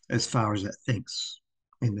as far as it thinks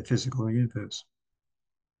in the physical universe.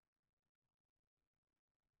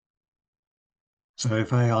 So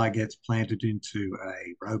if AI gets planted into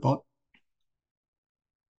a robot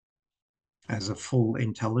as a full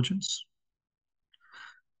intelligence,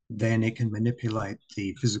 then it can manipulate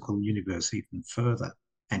the physical universe even further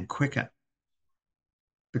and quicker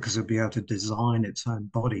because it'll be able to design its own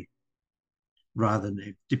body rather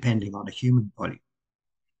than depending on a human body.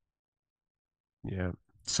 Yeah.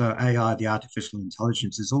 So AI, the artificial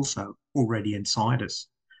intelligence, is also already inside us.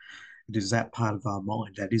 It is that part of our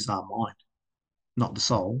mind. That is our mind, not the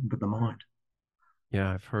soul, but the mind.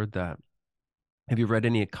 Yeah, I've heard that. Have you read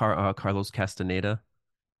any of Carlos Castaneda?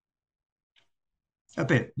 A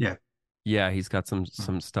bit, yeah. Yeah, he's got Mm.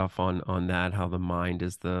 some stuff on that, how the mind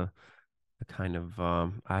is the kind of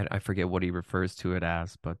I forget what he refers to it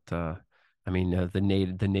as, but I mean the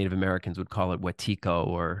Native Americans would call it Wetiko,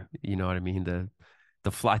 or you know what I mean,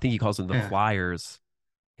 the fly. I think he calls them the Yeah, flyers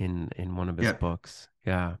in one of his yeah. books.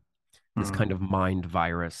 Yeah, this kind Mm. of mind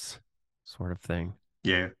virus sort of thing.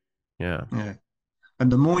 Yeah, Yeah. yeah.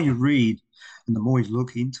 And the more you read and the more you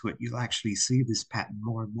look into it, you'll actually see this pattern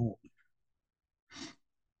more and more.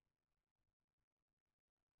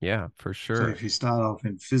 Yeah, for So sure. if you start off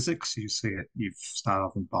in physics, you see it. You start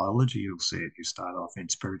off in biology, you'll see it. You start off in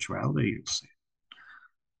spirituality, you'll see it.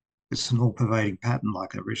 It's an all-pervading pattern,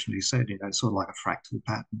 like I originally said, it's sort of like a fractal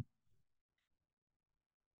pattern.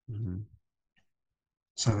 Hmm.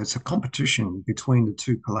 So it's a competition between the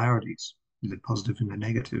two polarities, the positive and the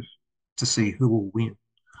negative, to see who will win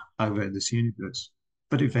over this universe.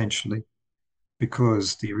 But eventually,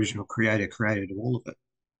 because the original creator created all of it,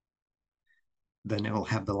 then it will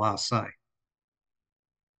have the last say.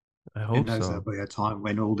 I It hope knows there'll so. be a time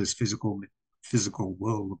when all this physical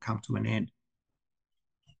world will come to an end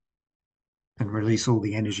and release all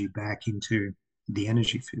the energy back into the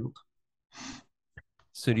energy field.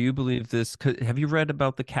 So do you believe this? Have you read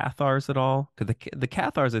about the Cathars at all? Because the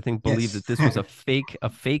Cathars, I think, believe Yes. that this was a fake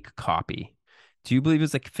copy. Do you believe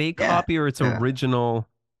it's a fake Yeah. copy, or it's Yeah.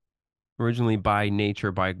 originally by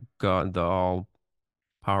nature, by God, the all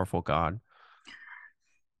powerful God?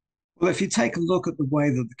 Well, if you take a look at the way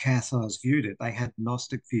that the Cathars viewed it, they had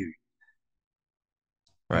Gnostic view.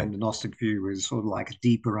 Right. And the Gnostic view was sort of like a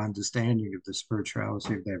deeper understanding of the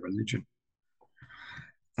spirituality of their religion.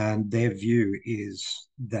 And their view is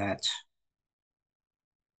that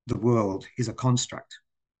the world is a construct.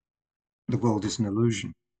 The world is an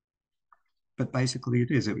illusion. But basically, it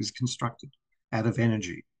is. It was constructed out of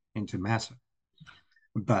energy into matter,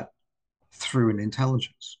 but through an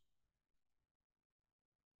intelligence.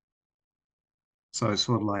 So it's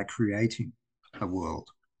sort of like creating a world.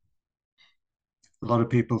 A lot of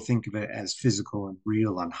people think of it as physical and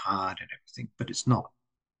real and hard and everything, but it's not.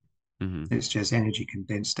 Hmm. It's just energy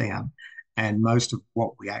condensed down. And most of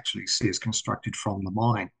what we actually see is constructed from the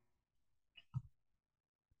mind.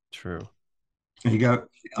 True. And you go,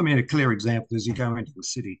 I mean, a clear example is you go into a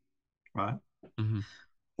city, right? Hmm.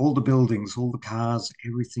 All the buildings, all the cars,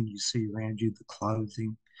 everything you see around you, the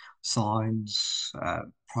clothing, signs,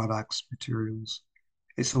 products, materials,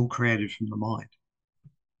 it's all created from the mind.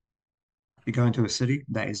 You go into a city,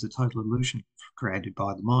 that is a total illusion created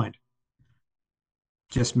by the mind,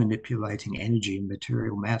 just manipulating energy and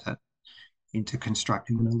material matter into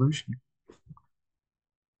constructing an illusion.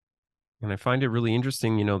 And I find it really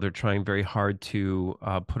interesting. You know, they're trying very hard to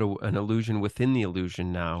put an illusion within the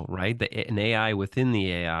illusion now, right? An AI within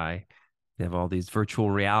the AI. They have all these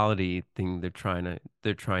virtual reality thing they're trying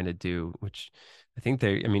to do, which I think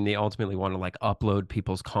I mean, they ultimately want to like upload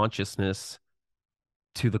people's consciousness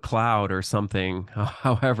to the cloud or something.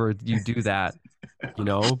 However, you do that, you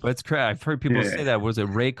know. But it's crazy. I've heard people say Yeah. that. Was it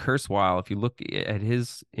Ray Kurzweil? If you look at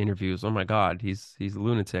his interviews, oh my God, he's a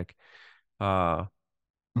lunatic. Uh,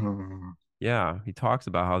 Mm. yeah, he talks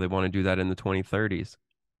about how they want to do that in the 2030s. If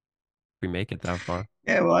we make it that far.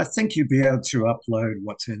 Yeah, well, I think you'd be able to upload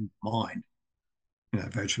what's in mind,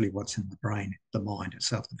 virtually what's in the brain, the mind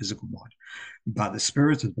itself, the physical mind. But the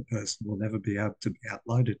spirit of the person will never be able to be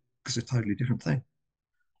uploaded because it's a totally different thing.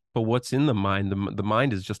 But what's in the mind? The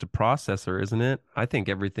mind is just a processor, isn't it? I think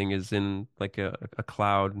everything is in like a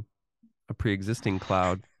cloud, a pre-existing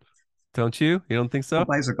cloud. Don't you? You don't think Well, so?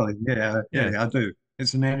 basically, yeah, Yeah. yeah, I do.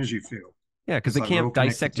 It's an energy field. Yeah, because It's they like we're can't all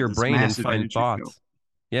connected dissect to your this brain and massive find energy field. thoughts.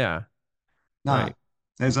 Yeah, No, right,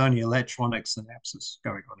 there's only electronic synapses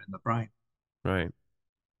going on in the brain, right.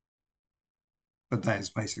 but that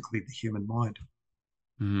is basically the human mind.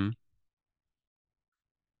 Hmm.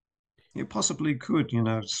 You possibly could, you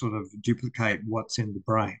know, sort of duplicate what's in the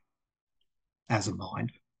brain as a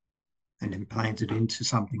mind and implant it into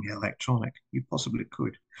something electronic. You possibly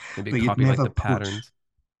could, Maybe but you'd copy like never the put, patterns.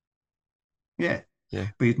 yeah, Yeah,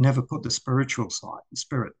 but you'd never put the spiritual side, the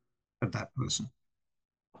spirit of that person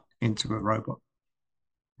into a robot.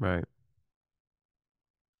 right.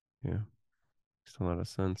 Yeah, makes a lot of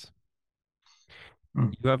sense.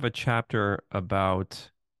 Mm. You have a chapter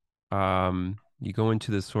about you go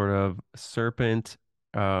into this sort of serpent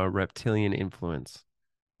reptilian influence,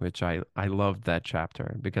 which I loved that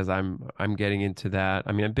chapter because I'm getting into that.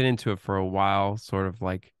 I mean, I've been into it for a while, sort of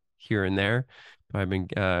like here and there, but I've been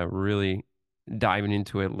really diving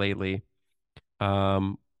into it lately.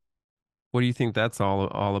 Um, what do you think that's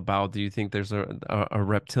all about? Do you think there's a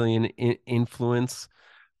reptilian influence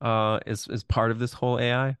is part of this whole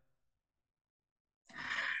AI?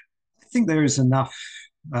 I think there is enough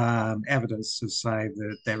evidence to say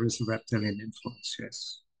that there is a reptilian influence.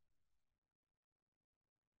 Yes.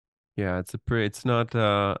 Yeah, it's not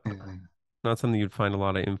Yeah. not something you'd find a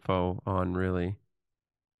lot of info on, really.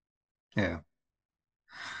 Yeah.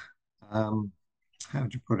 Um, how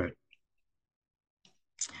would you put it?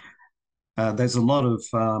 There's a lot of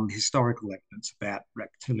historical evidence about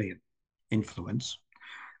reptilian influence.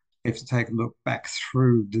 If you take a look back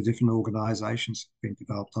through the different organizations that have been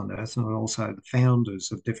developed on Earth and also the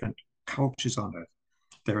founders of different cultures on Earth,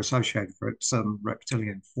 they're associated with some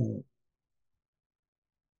reptilian form.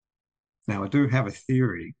 Now, I do have a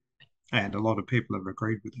theory, and a lot of people have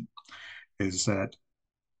agreed with it, is that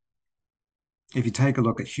if you take a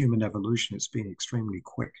look at human evolution, it's been extremely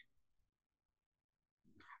quick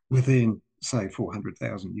within, say,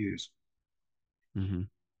 400,000 years. Hmm.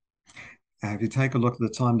 If you take a look at the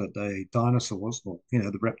time that the dinosaurs, or you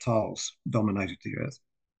know, the reptiles dominated the Earth,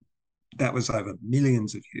 that was over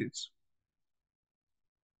millions of years.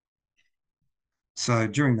 So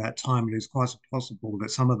during that time, it is quite possible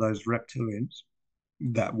that some of those reptilians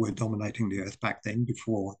that were dominating the Earth back then,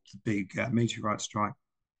 before the big meteorite strike,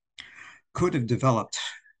 could have developed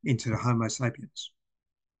into the Homo sapiens,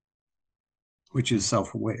 which is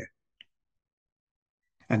self-aware,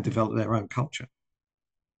 and developed their own culture.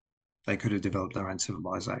 They could have developed their own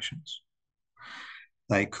civilizations.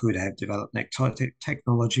 They could have developed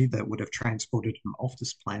technology that would have transported them off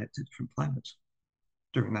this planet to different planets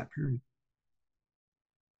during that period.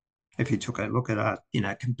 If you took a look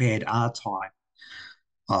at compared our time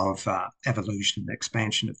of evolution and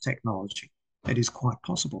expansion of technology, it is quite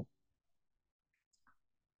possible.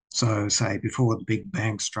 So, say before the Big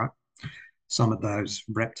Bang struck, some of those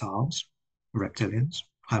reptilians,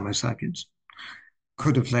 Homo sapiens,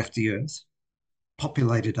 could have left the Earth,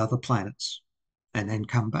 populated other planets, and then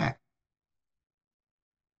come back,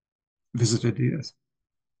 visited the Earth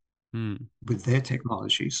Hmm. with their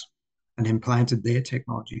technologies and implanted their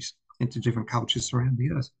technologies into different cultures around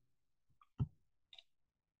the Earth.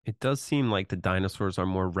 It does seem like the dinosaurs are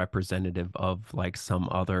more representative of like some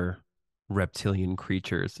other reptilian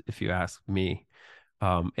creatures, if you ask me.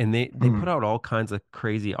 And they put Mm. out all kinds of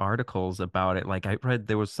crazy articles about it. Like I read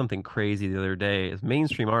there was something crazy the other day. It's a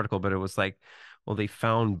mainstream article, but it was like, well, they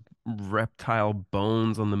found reptile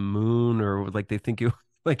bones on the moon, or like they think you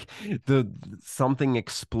like the something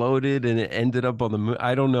exploded and it ended up on the moon.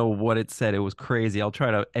 I don't know what it said. It was crazy. I'll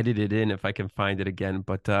try to edit it in if I can find it again.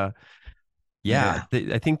 But yeah, Yeah,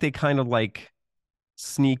 I think they kind of like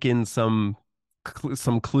sneak in some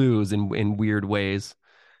clues in weird ways.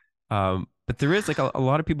 But there is like a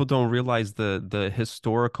lot of people don't realize the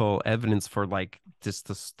historical evidence for like just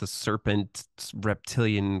the serpent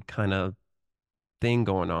reptilian kind of thing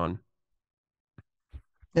going on.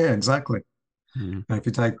 yeah, exactly. Hmm. And if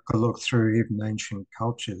you take a look through even ancient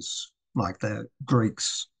cultures like the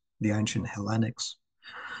Greeks, the ancient Hellenics,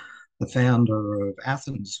 the founder of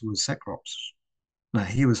Athens was Cecrops. Now,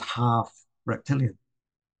 he was half reptilian.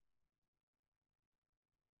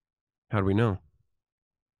 How do we know?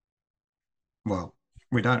 Well,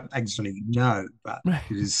 we don't actually know, but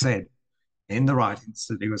it is said in the writings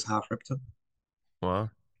that he was half reptilian.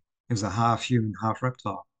 Wow. He was a half human, half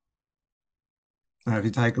reptile. Now, if you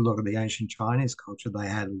take a look at the ancient Chinese culture, they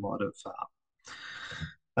had a lot of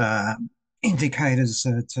uh, indicators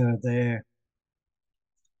that their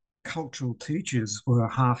cultural teachers were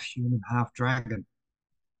half human, half dragon,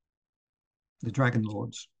 the dragon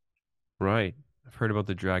lords. Right. I've heard about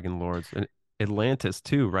the Dragon Lords and Atlantis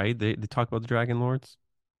too, right? They talk about the Dragon Lords.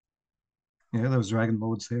 Yeah, there was dragon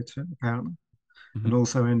lords there too, apparently. Hmm. And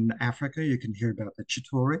also in Africa, you can hear about the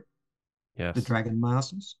Chitauri, the Yes. dragon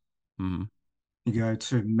masters. Hmm. You go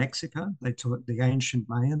to Mexico, they talk the ancient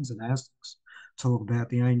Mayans and Aztecs talk about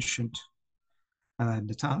the ancient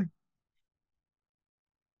Natali.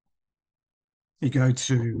 You go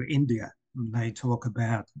to India and they talk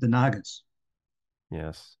about the Nagas,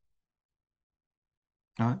 Yes.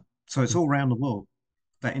 right? So it's all around the world.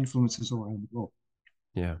 That influences all around the world.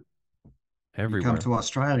 Yeah. You come Everywhere. to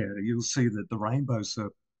Australia, you'll see that the rainbow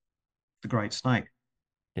serpent, the great snake,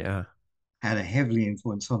 Yeah. had a heavily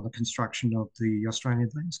influence on the construction of the Australian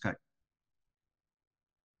landscape.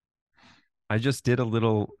 I just did a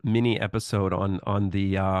little mini episode on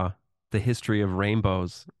the history of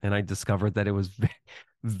rainbows, and I discovered that it was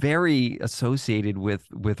very associated with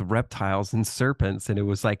reptiles and serpents, and it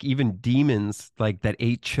was like even demons like that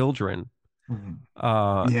ate children. Mm.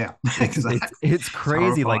 Uh, Yeah, it's exactly. it's It's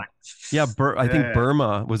crazy. Like, horrifying. yeah, I think Yeah,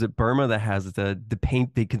 Burma, was it Burma that has the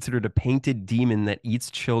paint, they considered a painted demon that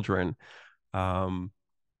eats children. Um,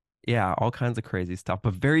 yeah, all kinds of crazy stuff,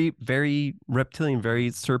 but very, very reptilian,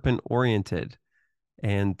 very serpent oriented.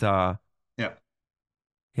 And yeah,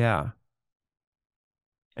 yeah.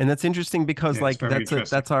 And that's interesting because yeah. It's like very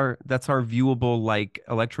interesting. that's our viewable like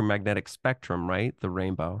electromagnetic spectrum, right? The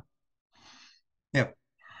rainbow. Yeah,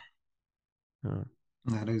 Uh,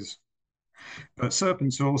 that is. But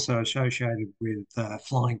serpents are also associated with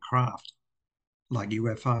flying craft like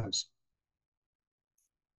UFOs.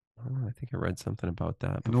 oh, I think I read something about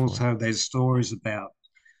that And before. also, there's stories about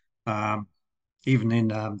um, even in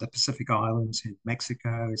the Pacific Islands, in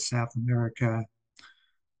Mexico, South America,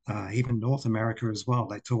 even North America as well.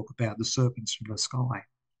 They talk about the serpents from the sky,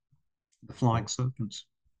 the flying serpents,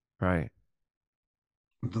 Right.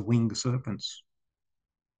 the winged serpents.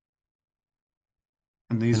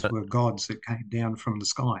 And And these were gods that came down from the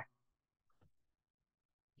sky.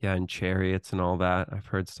 yeah, and chariots and all that. I've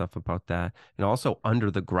heard stuff about that. And also under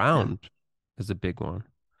the Yeah. ground is a big one.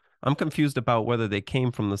 I'm confused about whether they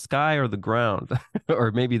came from the sky or the ground,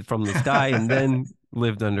 or maybe from the sky and then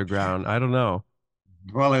lived underground. I don't know.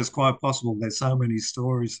 Well, it's quite possible. There's so many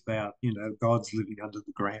stories about, gods living under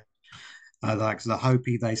the ground. Like the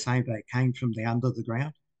Hopi, they say they came from the under the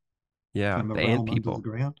ground, Yeah, from a the ant realm under the people.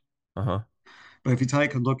 ground. Uh-huh. But if you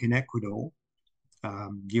take a look in Ecuador,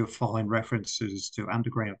 you'll find references to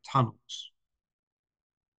underground tunnels.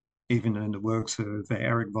 Even in the works of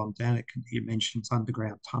Eric von Daniken, he mentions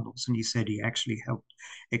underground tunnels, and he said he actually helped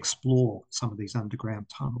explore some of these underground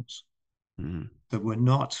tunnels Mm. that were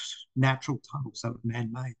not natural tunnels, that were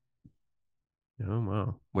man-made. Oh,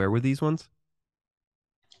 wow. Where were these ones?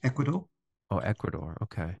 Ecuador. Oh, Ecuador.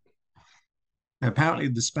 Okay. Now, apparently,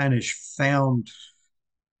 the Spanish found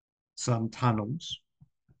some tunnels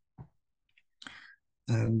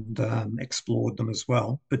and explored them as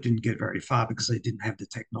well, but didn't get very far because they didn't have the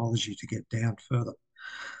technology to get down further.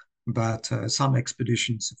 But some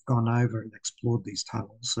expeditions have gone over and explored these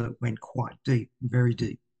tunnels that went quite deep, very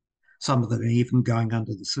deep. Some of them even going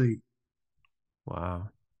under the sea. Wow.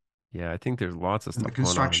 Yeah, I think there's lots of And the stuff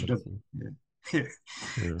going on in construction this of scene. yeah,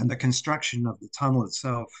 Yeah. and the construction of the tunnel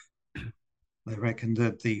itself, they reckon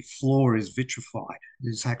that the floor is vitrified.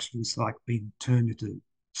 It's actually like being turned into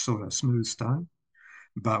sort of smooth stone,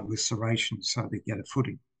 but with serrations so they get a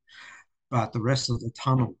footing. But the rest of the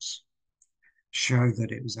tunnels show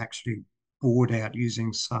that it was actually bored out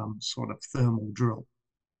using some sort of thermal drill.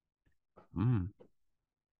 Mm,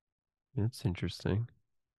 that's interesting.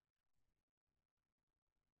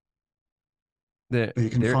 But you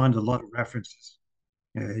can There, find a lot of references.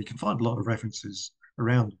 Yeah, you can find a lot of references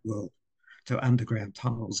around the world to underground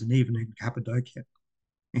tunnels, and even in Cappadocia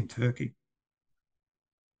in Turkey.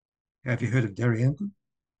 Have you heard of Deryanger?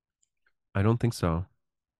 I don't think so.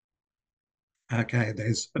 Okay,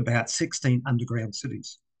 there's about 16 underground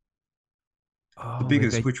cities, the Oh,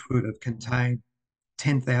 maybe biggest I, which would have contained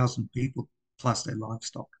 10,000 people plus their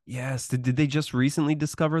livestock. yes. Did they just recently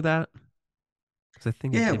discover that? Because I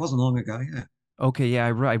think Yeah, it it, wasn't long ago. Yeah, okay, yeah,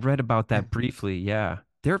 I read about yeah, that briefly. Yeah.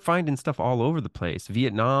 They're finding stuff all over the place.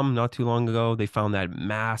 Vietnam, not too long ago, they found that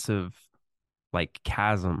massive like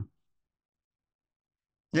chasm.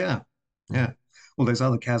 yeah. Yeah. Yeah. Well, there's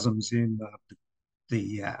other chasms in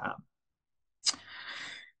the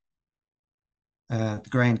the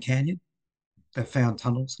Grand Canyon. They found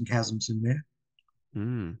tunnels and chasms in there.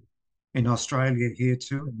 Mm. In Australia, here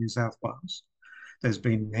too, in New South Wales, there's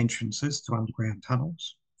been entrances to underground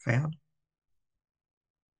tunnels found.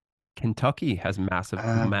 Kentucky has massive,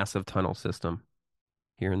 Um, massive tunnel system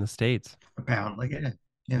here in the States. apparently, yeah,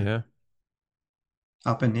 yeah, Yeah.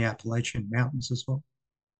 up in the Appalachian Mountains as well.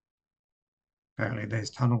 Apparently, there's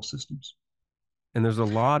tunnel systems. And there's a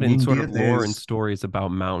lot In in sort India, of lore and there's stories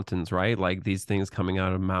about mountains, right? Like these things coming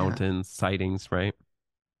out of yeah, mountains, sightings, right?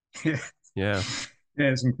 yeah, Yeah.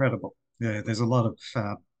 yeah, it's incredible. Yeah, there's a lot of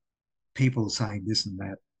people saying this and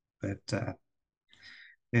that, but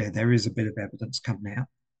yeah, there is a bit of evidence coming out.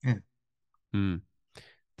 Yeah, Hmm.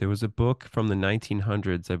 There was a book from the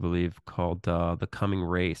 1900s, I believe, called The Coming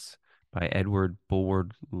Race by Edward Bulwer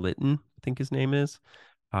Lytton, I think his name is.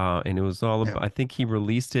 And it was all Yeah. about, I think he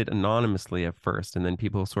released it anonymously at first, and then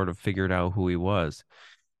people sort of figured out who he was.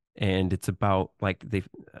 And it's about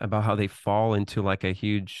about how they fall into like a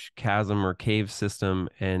huge chasm or cave system,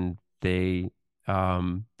 and they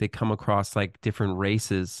come across like different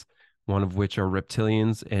races, one of which are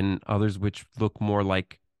reptilians and others which look more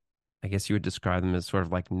like, I guess you would describe them as sort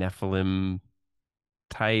of like Nephilim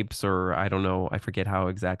types, or I don't know, I forget how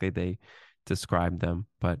exactly they describe them,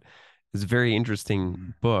 but it's a very interesting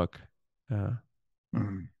Mm. book. Uh,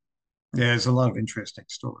 Mm. Yeah, there's a lot of interesting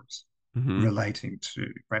stories hmm relating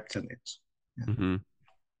to reptilians. Yeah. hmm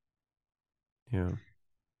yeah.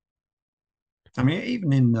 I mean,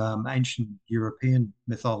 even in ancient European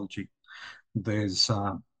mythology, there's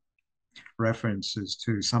references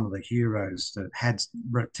to some of the heroes that had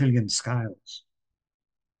reptilian scales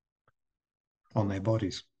on their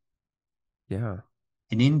bodies. Yeah.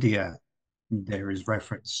 In India, there is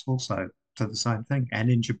reference also to the same thing,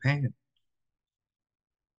 and in Japan.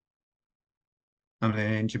 I mean,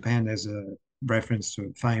 in Japan, there's a reference to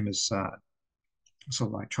a famous sort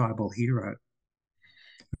of like tribal hero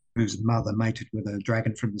whose mother mated with a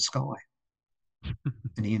dragon from the sky,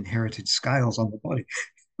 and he inherited scales on the body.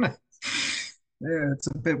 Yeah, it's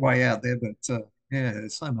a bit way out there, but yeah,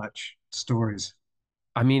 there's so much stories,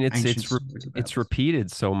 I mean, ancient stories about it's this.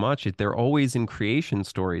 repeated so much. They're always in creation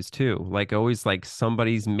stories too. Like always, like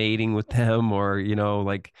somebody's mating with them, or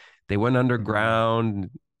like they went Mm. underground.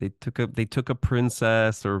 They took a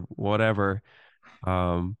princess or whatever.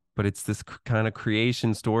 But it's this kind of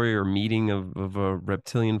creation story or meeting of a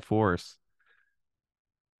reptilian force.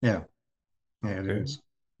 Yeah, yeah, it Okay. is.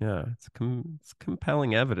 Yeah, it's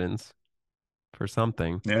compelling evidence for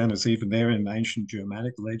something. Yeah, and it's even there in ancient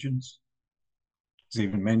Germanic legends. It's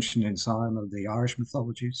even mentioned in some of the Irish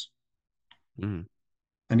mythologies, Mm,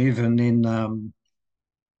 and even in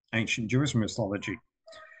ancient Jewish mythology.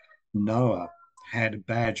 Noah had a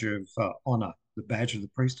badge of honor, the badge of the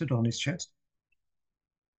priesthood on his chest.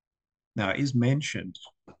 Now, it is mentioned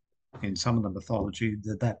in some of the mythology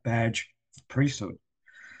that that badge of priesthood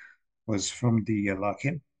was from the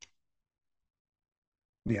Lakim,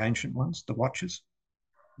 the ancient ones, the Watchers,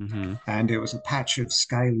 hmm and it was a patch of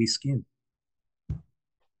scaly skin.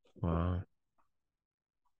 Wow.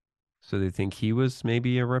 So they think he was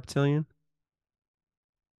maybe a reptilian?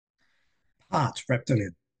 Part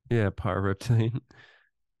reptilian. Yeah, part reptilian.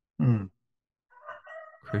 Mm,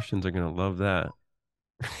 Christians are gonna love that.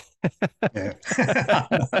 yeah.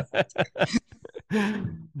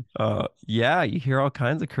 Yeah, you hear all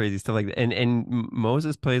kinds of crazy stuff like that. And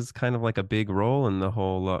Moses plays kind of like a big role in the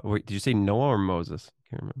whole. Wait, did you say Noah or Moses?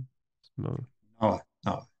 I can't remember. Oh,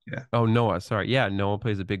 oh, yeah. Oh, Noah. Sorry. Yeah, Noah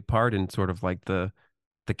plays a big part in sort of like the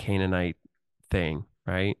Canaanite thing,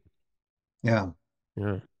 right? Yeah,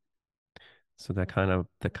 Yeah. So that kind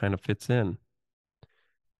of fits in.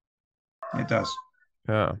 it does.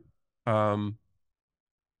 Yeah. Um.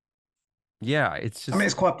 Yeah. It's I mean, just.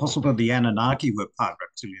 it's quite possible the Anunnaki were part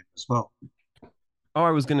reptilian as well. Oh,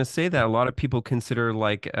 I was gonna say that a lot of people consider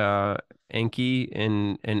like Enki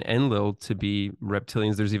and Enlil to be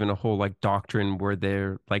reptilians. There's even a whole like doctrine where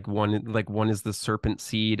they're like one is the serpent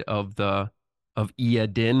seed of Ea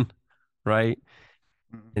Din, right?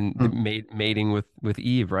 And the Mm. mating with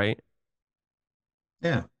Eve, right?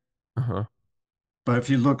 Yeah. Uh-huh. But if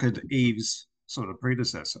you look at Eve's sort of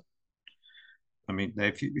predecessor, I mean,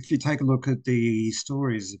 if you take a look at the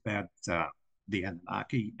stories about the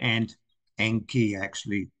Anunnaki and Enki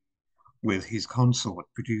actually with his consort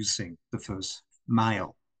producing the first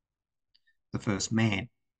male, the first man,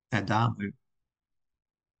 Adamu,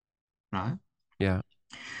 right? Yeah.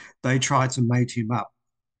 They tried to mate him up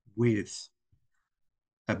with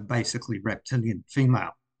a basically reptilian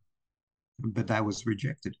female, but that was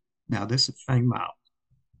rejected. Now, this is a female,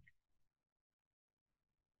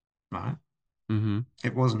 right? Mm-hmm.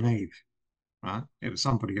 It wasn't Eve, right? It was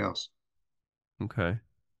somebody else. Okay.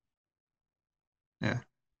 Yeah.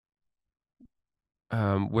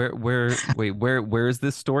 Where is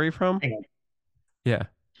this story from? Hang on. Yeah.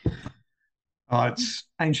 Oh, it's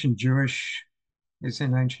ancient Jewish. It's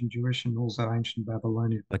in ancient Jewish and also ancient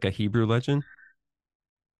Babylonian. Like a Hebrew legend?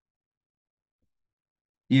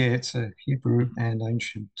 Yeah, it's a Hebrew and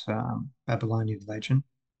ancient Babylonian legend.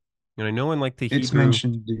 And I know in like the It's Hebrew.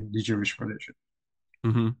 mentioned in the Jewish religion.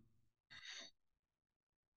 Mm-hmm.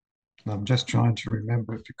 I'm just trying to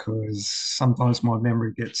remember it because sometimes my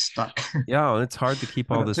memory gets stuck. Yeah, it's hard to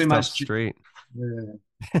keep I all got this too stuff much. straight. Yeah,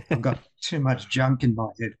 I've got too much junk in my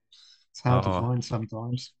head. It's hard to Oh, find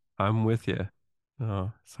sometimes. I'm with you.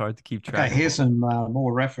 Oh, it's hard to keep Okay, track of here's them. some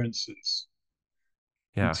more references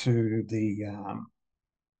Yeah. to the.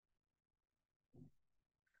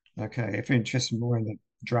 Okay, if you're interested more in the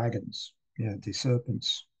dragons, the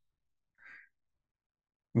serpents,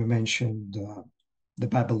 we mentioned the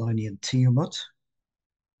Babylonian Tiamat.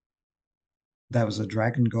 That was a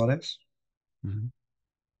dragon goddess. Mhm.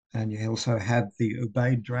 And you also have the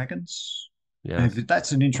Ubaid dragons. And Yes.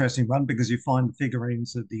 that's an interesting one because you find the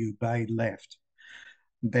figurines that the Ubaid left.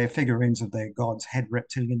 They're figurines of their gods had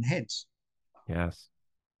reptilian heads. Yes.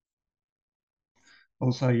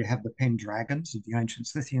 Also, you have the Pendragons of the ancient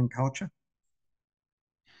Scythian culture.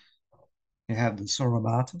 You have the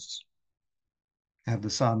Sauromatas. You have the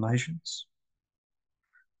Sarmatians.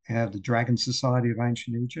 You have the Dragon Society of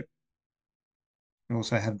ancient Egypt. You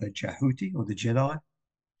also have the Jahuti or the Jedi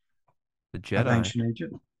The of Jedi. ancient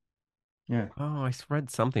Egypt. Yeah. Oh, read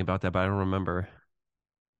something about that, but I don't remember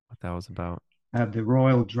what that was about. Have the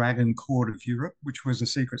Royal Dragon Court of Europe, which was a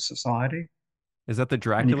secret society, Is that the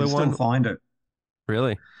and you Dracula can still one? find it.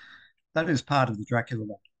 Really? That is part of the Dracula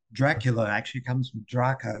one. Dracula actually comes from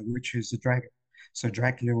Draco, which is the dragon. So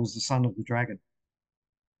Dracula was the son of the dragon.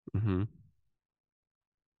 Hmm.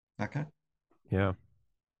 Okay. Yeah.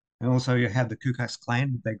 And also you have the Ku Klux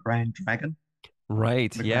Klan with their Grand Dragon,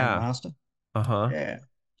 Right. the Grand Yeah. Master. Uh-huh. Yeah.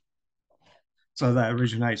 So that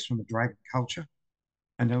originates from the dragon culture.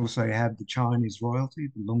 And also you have the Chinese royalty,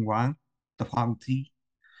 the Lung Wang, the Huang Ti,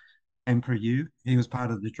 Emperor Yu. He was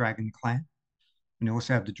part of the Dragon Clan. And you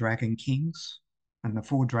also have the Dragon Kings and the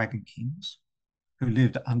four Dragon Kings who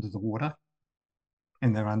lived under the water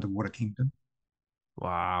in their underwater kingdom.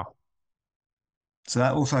 Wow. So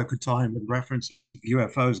that also could tie in with reference to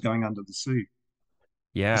UFOs going under the sea,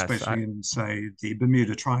 Yes. especially in, say, the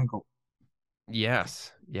Bermuda Triangle.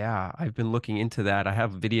 Yes. Yeah. I've been looking into that. I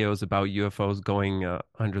have videos about UFOs going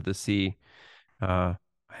under the sea. I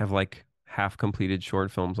have like half completed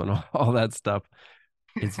short films on all that stuff.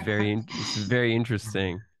 It's very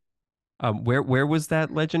interesting. Where was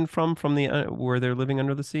that legend from? From the where they're living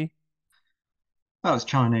under the sea? Oh, it's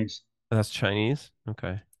Chinese. That's Chinese.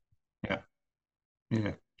 Okay. Yeah,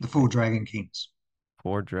 yeah. The four Dragon Kings.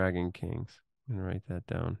 Four Dragon Kings. I'm gonna write that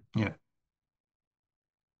down. Yeah.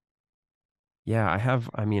 Yeah, I have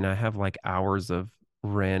like hours of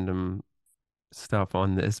random stuff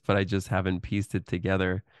on this, but I just haven't pieced it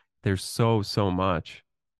together. There's so much.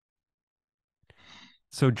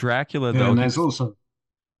 So Dracula Yeah, though, and he there's was also,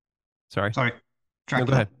 sorry. sorry, No,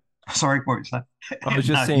 go Dracula. ahead. Sorry, what you say? I was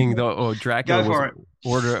just No, you saying go. though, oh, Dracula Go was for it.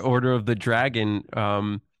 Order of the Dragon,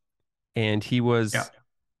 and he Yeah. was.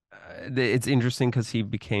 It's interesting because he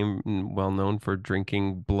became well known for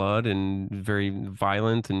drinking blood and very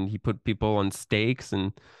violent, and he put people on stakes.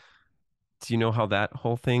 And do you know how that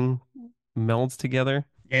whole thing melds together?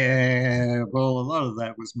 Yeah, well, a lot of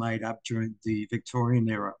that was made up during the Victorian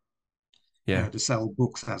era Yeah. to sell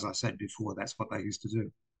books, as I said before. That's what they used to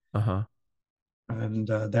do. Uh-huh. And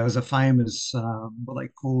there was a famous, what they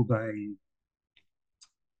called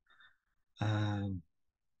um,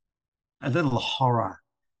 a little horror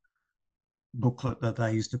booklet that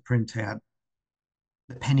they used to print out,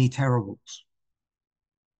 the Penny Terribles.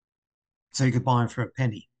 So you could buy them for a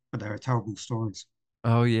penny, but they were terrible stories.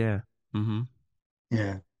 Oh yeah. Mm-hmm.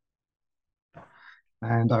 Yeah.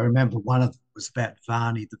 And I remember one of them was about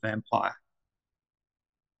Varney the vampire.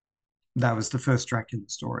 That was the first Dracula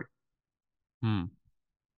story. Hmm.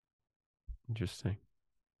 Interesting.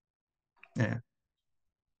 Yeah.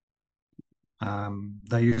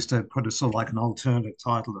 They used to put a sort of like an alternate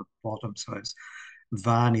title at the bottom. So it's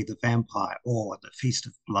Varney the Vampire or The Feast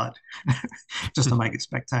of Blood, just to make it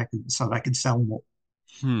spectacular so they could sell more.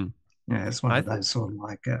 Hmm. Yeah, it's one I of those sort of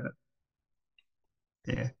like,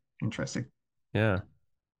 yeah, interesting. yeah.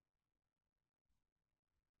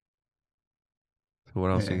 So what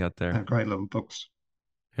else you Yeah, got there? great little books.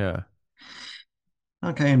 Yeah.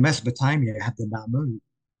 Okay, in Mesopotamia, you had the Namu,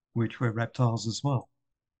 which were reptiles as well.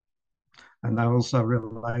 And they're also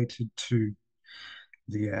related to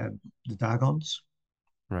the Dagons.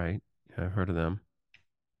 Right. Yeah, I've heard of them.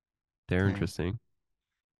 They're Yeah. interesting.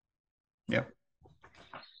 Yep.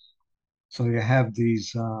 So you have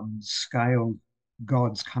these scaled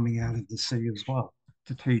gods coming out of the sea as well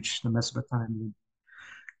to teach the Mesopotamian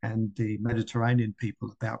and the Mediterranean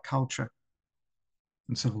people about culture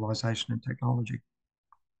and civilization and technology.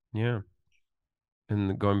 Yeah.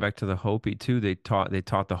 And going back to the Hopi too, they taught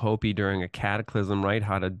the Hopi during a cataclysm, right?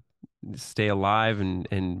 How to stay alive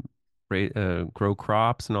and grow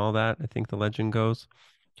crops and all that. I think the legend goes.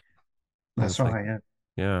 And That's it's like, right, yeah.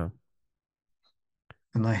 yeah,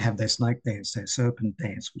 And they have their snake dance, their serpent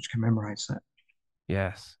dance, which commemorates that.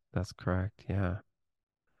 yes, That's correct. Yeah.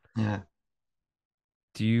 Yeah.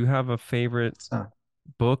 Do you have a favorite So,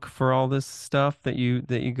 book for all this stuff that you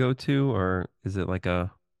go to, or is it like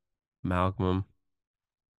a amalgam?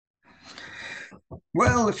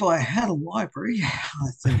 well, if I had a library, I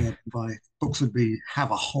think my books would be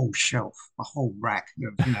have a whole shelf, a whole rack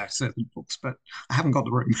of certain books, but I haven't got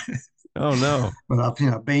the room. Oh no. But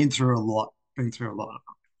I've been through a lot, been through a lot of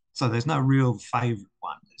them. So there's no real favorite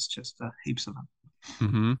one. There's just heaps of them.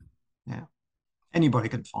 Mm-hmm. Yeah, anybody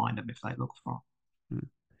can find them if they look for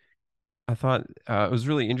I thought it was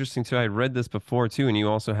really interesting too. I read this before too, and you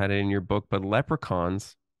also had it in your book. But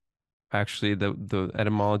leprechauns, actually, the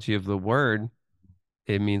etymology of the word,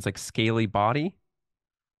 it means like scaly body.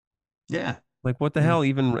 them. Yeah, Like what the yeah. hell?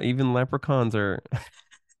 Even leprechauns are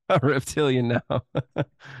a reptilian now.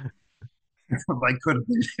 They could have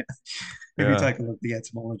been. If you Yeah, take a look at the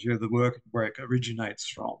etymology of the word, where it originates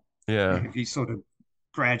from, yeah. and if you sort of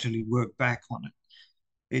gradually work back on it,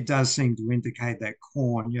 it does seem to indicate that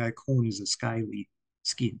corn, corn is a scaly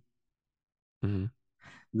skin. Hmm.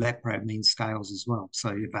 Lepra means scales as well.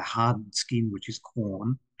 So you have a hardened skin, which is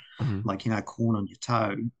corn, Hmm. like, corn on your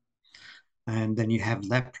toe. And then you have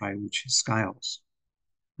lepre, which is scales.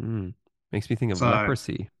 Mm. Makes me think of So,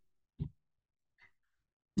 leprosy,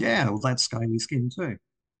 yeah, well, that's scaly skin too.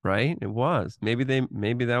 right? It was. Maybe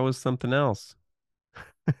that was something else.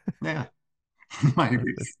 Yeah,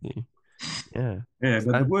 maybe. Leprosy. Yeah. Yeah,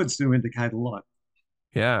 but the I- words do indicate a lot.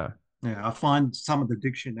 yeah. Yeah, I find some of the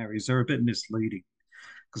dictionaries are a bit misleading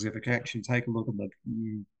because if you actually take a look at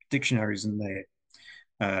the dictionaries in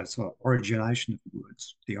there, sort of origination of the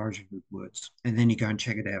words, the origin of the words, and then you go and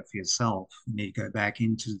check it out for yourself, and you go back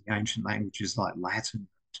into the ancient languages like Latin,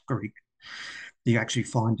 Greek, you actually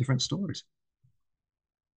find different stories.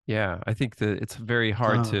 Yeah. I think that it's very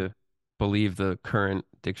hard So, to believe the current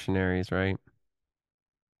dictionaries, right?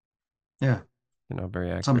 yeah, They're not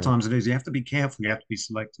very accurate. sometimes it is. You have to be careful, you have to be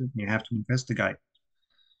selective, and you have to investigate.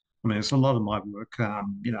 I mean, it's a lot of my work.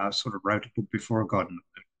 I sort of wrote a book before I got into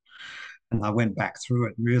it, and I went back through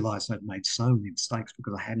it and realized I'd made so many mistakes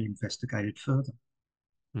because I hadn't investigated further.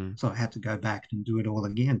 Mm. So I had to go back and do it all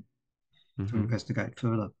again to Hmm. investigate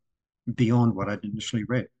further beyond what I'd initially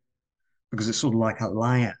read, because it's sort of like a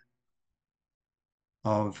layer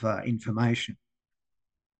of information,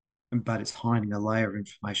 but it's hiding a layer of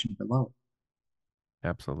information below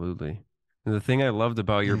Absolutely. And the thing I loved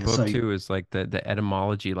about it. your Yeah, book so too is like the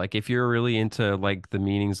etymology. Like if you're really into like the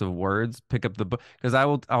meanings of words, pick up the book because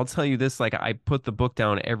I'll tell you this, like I put the book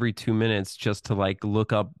down every 2 minutes just to like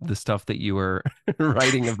look up the stuff that you were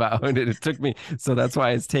writing about. And it took me so that's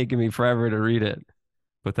why it's taken me forever to read it.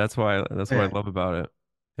 But that's what I yeah, love about it.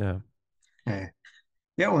 Yeah. yeah,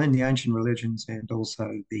 yeah. Well, in the ancient religions and also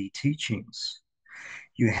the teachings,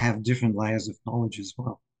 you have different layers of knowledge as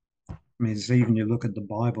well. I mean, it's even you look at the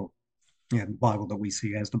Bible, the Bible that we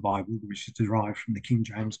see as the Bible, which is derived from the King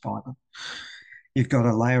James Bible. You've got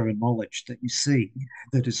a layer of knowledge that you see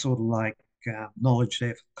that is sort of like knowledge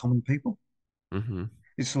there for common people. Hmm.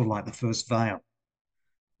 It's sort of like the first veil.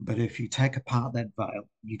 But if you take apart that veil,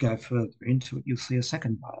 you go further into it, you'll see a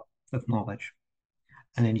second veil of knowledge.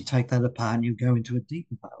 And then you take that apart and you go into a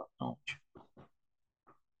deeper veil of knowledge,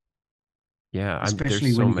 Yeah, there's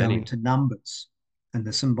especially when so you go many. into numbers and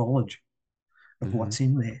the symbology of Hmm. what's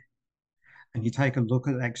in there. And you take a look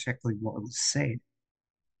at exactly what was said,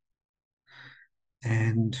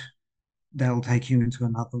 and they'll take you into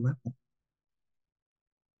another level.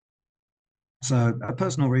 So a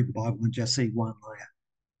person will read the Bible and just see one layer.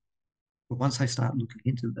 But once they start looking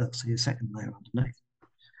into it, they'll see a second layer underneath.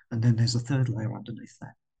 And then there's a third layer underneath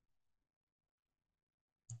that.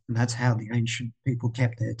 And that's how the ancient people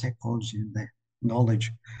kept their technology and their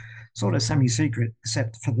knowledge sort of semi-secret,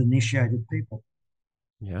 except for the initiated people.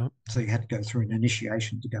 Yeah. So you had to go through an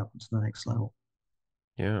initiation to go up to the next level.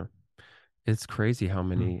 Yeah. It's crazy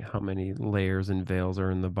Mm. how many layers and veils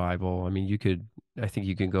are in the Bible. I mean, I think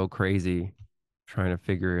you can go crazy trying to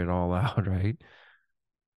figure it all out, right?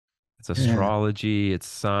 It's Yeah, astrology, it's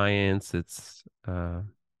science, it's mm.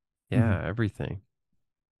 yeah, everything.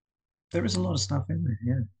 There is a lot of stuff in there.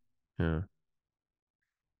 Yeah, Yeah.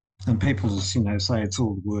 and people just say it's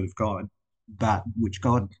all the word of God, but which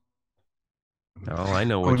God? Oh, I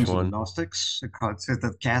know According which to the one. Gnostics, according to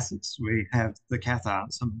the Catholics, we have the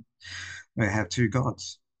Cathars, and we have two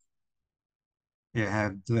gods. You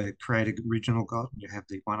have the created original God, and you have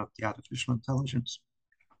the one of the artificial intelligence,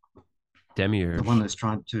 the one Demiurge. that's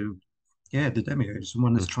trying to, the demiurge, the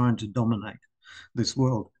one that's Mm. trying to dominate this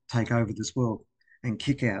world, take over this world, and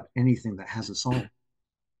kick out anything that has a soul.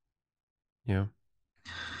 Yeah.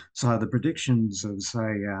 So the predictions of,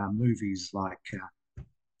 say, movies like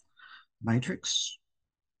Matrix.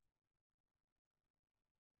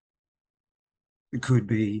 It could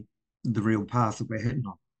be the real path that we're heading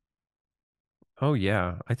on. Oh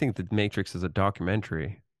yeah, I think the Matrix is a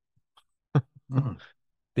documentary. Mm.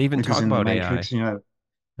 They even Because talk in the about AI. Matrix, you know,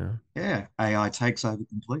 Yeah. yeah, AI takes over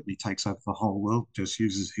completely, takes over the whole world, just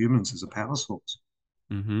uses humans as a power source.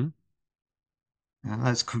 Mm-hmm.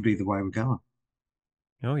 That could be the way we're going.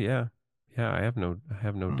 Oh yeah. Yeah, I have no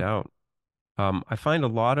Mm. doubt. I find a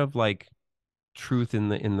lot of like truth in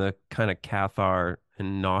the kind of Cathar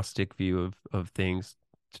and Gnostic view of things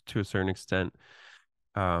to a certain extent.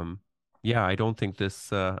 Um, yeah, I don't think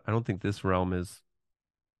this realm is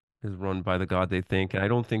run by the God they think, and I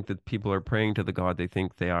don't think that people are praying to the God they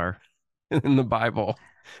think they are in the Bible,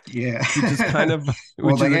 Yeah. which is kind of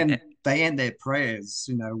Well, which is an they end their prayers,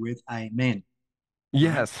 you know, with Amen, right?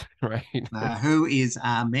 yes, right. Now, who is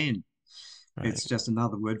Amen? Right. It's just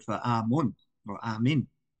another word for Amun or Amin,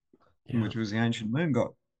 Yeah. which was the ancient moon god.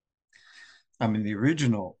 I mean, the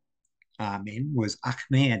original Amin was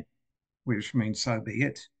Ahmed, which means so be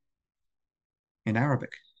it in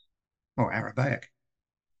Arabic or Arabic,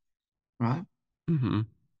 right? Hmm.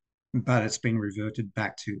 But it's been reverted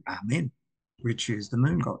back to Amen, which is the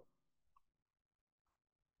moon god.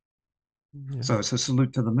 Yeah. So it's a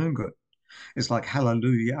salute to the moon god. It's like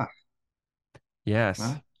hallelujah, Yes.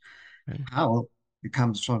 right? Right. Hal, it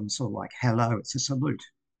comes from sort of like hello, it's a salute.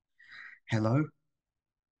 Hello,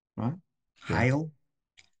 right? Yeah. Hail,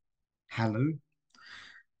 hello.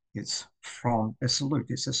 It's from a salute.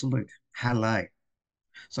 It's a salute. Halle.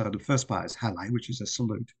 So the first part is halle, which is a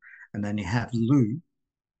salute. And then you have lu,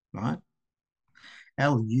 right?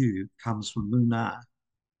 Lu comes from lunar,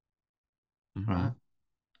 Hmm. right?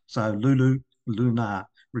 So lulu, lunar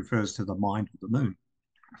refers to the mind of the moon.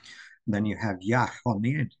 And then you have Yah on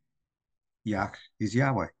the end. Yah is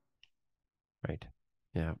Yahweh. Right.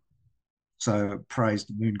 Yeah. So praise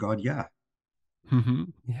the moon god Yah. Hmm.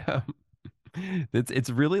 Yeah. It's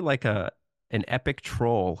really like a an epic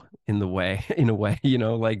troll in the way in a way, you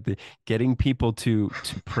know, like getting people to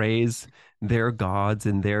praise their gods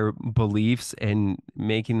and their beliefs and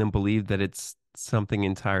making them believe that it's something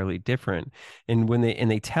entirely different. And when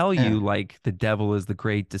they tell Yeah. you like the devil is the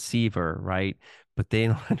great deceiver, right? But they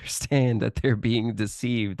don't understand that they're being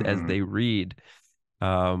deceived as Mm. they read.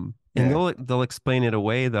 And Yeah. they'll explain it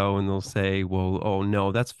away though, and they'll say, "Well, oh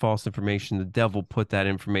no, that's false information. The devil put that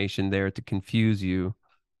information there to confuse you."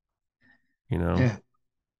 You know? Yeah.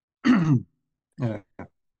 Yeah.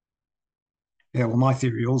 Yeah. Well, my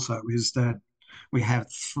theory also is that we have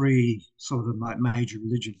three sort of like major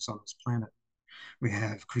religions on this planet. We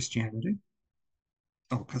have Christianity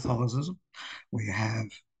or Catholicism, we have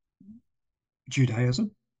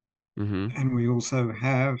Judaism, Mm-hmm. and we also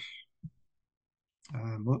have,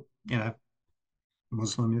 you know,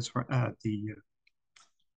 Muslim is the.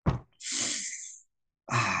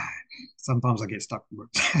 Uh, sometimes I get stuck with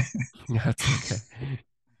words. That's okay.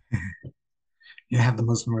 You have the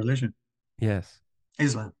Muslim religion, Yes,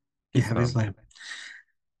 Islam. You have Islam.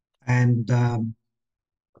 Islam, and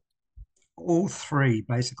all three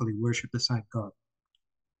basically worship the same God.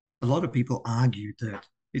 A lot of people argue that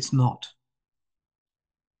it's not,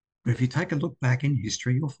 but if you take a look back in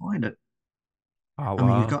history, you'll find it. I mean, you've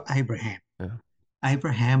Allah. got Abraham. Yeah.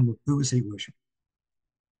 Abraham, who was he worshiping?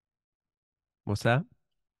 What's that?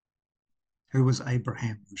 Who was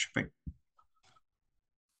Abraham worshiping?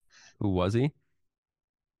 Who was he?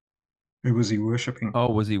 Who was he worshiping?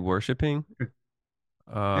 Oh, was he worshiping? Yeah,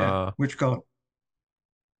 Uh, which God?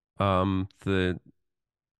 the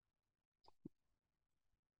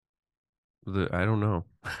I don't know.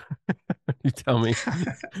 You tell me.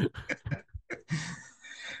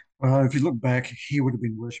 Well, if you look back, he would have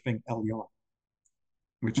been worshipping Elyon,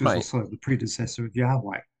 which is Right. also the predecessor of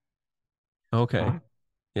Yahweh, Okay. right?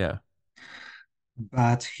 Yeah.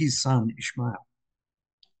 But his son Ishmael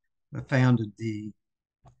founded the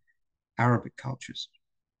Arabic cultures,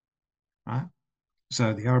 right?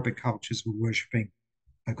 So the Arabic cultures were worshipping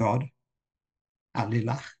a god,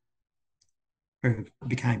 Alilah, who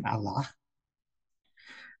became Allah.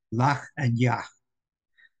 Lah and Yah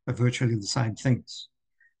are virtually the same things.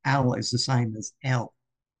 Al is the same as El.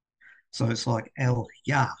 So it's like El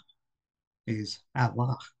Yah is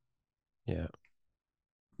Allah. Yeah.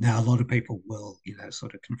 Now, a lot of people will, you know,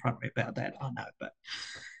 sort of confront me about that. I know, but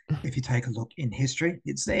if you take a look in history,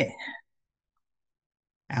 it's there. Yeah.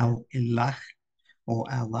 Al Ilah or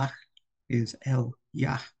Allah is El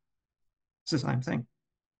Yah. It's the same thing.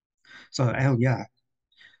 So El Yah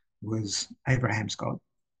was Abraham's God,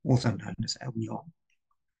 also known as Elyon.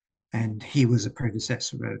 And he was a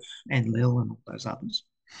predecessor of Enlil and all those others,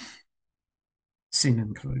 Sin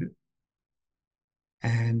included.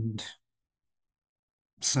 And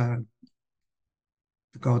so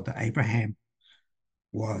the God that Abraham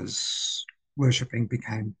was worshipping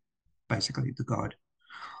became basically the God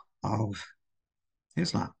of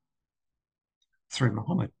Islam through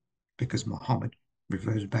Muhammad, because Muhammad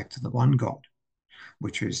reverted back to the one God,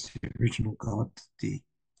 which is the original God the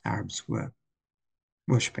Arabs were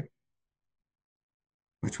worshipping,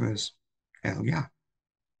 which was El Yah.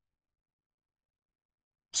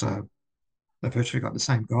 So they virtually got the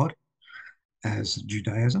same God as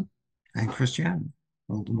Judaism and Christianity,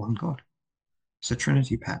 all the one God. It's a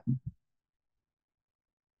Trinity pattern.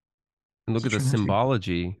 And It's look a at the Trinity.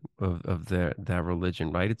 symbology of that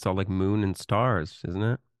religion, right? It's all like moon and stars, isn't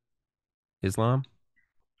it? Islam?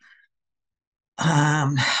 A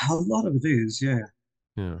lot of it is, yeah.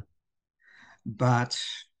 Yeah. But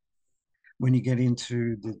when you get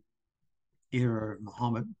into the era of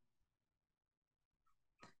Muhammad,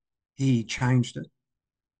 he changed it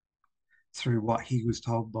through what he was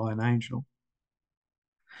told by an angel.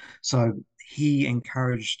 So he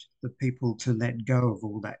encouraged the people to let go of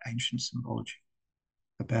all that ancient symbology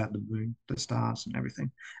about the moon, the stars, and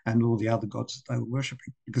everything, and all the other gods that they were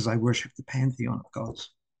worshipping, because they worshipped the pantheon of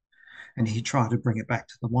gods. And he tried to bring it back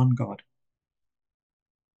to the one God.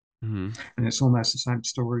 Hmm. And it's almost the same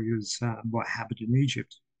story as what happened in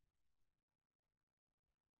Egypt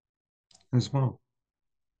as well.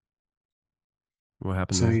 What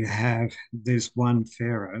happened So there? you have this one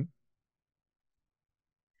pharaoh.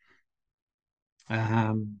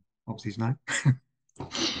 What was his name?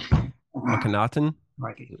 Akhenaten?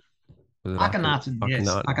 Righty. Was it Akhenaten, yes,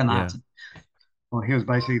 Akhenaten? Yeah. Akhenaten. Well, he was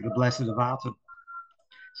basically the blessed of Aten.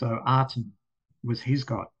 So Aten was his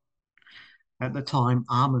god. At the time,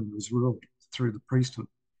 Amen was ruled through the priesthood.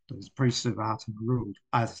 The priests of Aten ruled,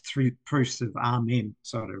 three priests of Amen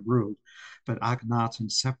sort of ruled, but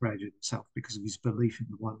Akhenaten separated himself because of his belief in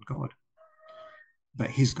the one God. But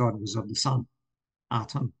his God was of the sun,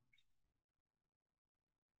 Aten.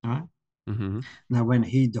 All right. Hmm. Now, when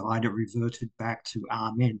he died, it reverted back to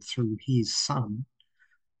Amen through his son,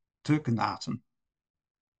 Turkanaten,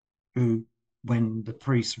 who, when the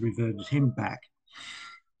priests reverted him back,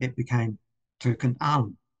 it became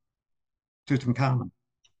Tutankhamun. Tutankhamun.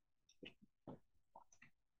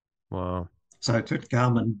 Wow. So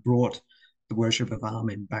Tutankhamun brought the worship of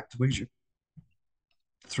Amen back to Egypt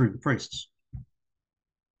through the priests.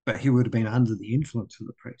 But he would have been under the influence of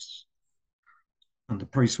the priests. And the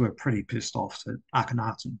priests were pretty pissed off that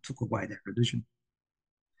Akhenaten took away their religion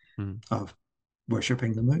Mm. of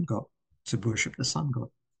worshipping the moon god to worship the sun god.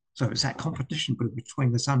 So it's that competition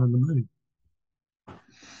between the sun and the moon,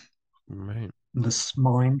 Right. and the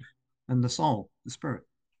mind and the soul, the spirit.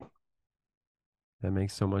 That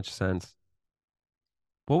makes so much sense.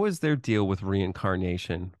 What was their deal with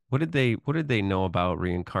reincarnation? What did they know about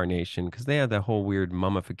reincarnation? Because they had that whole weird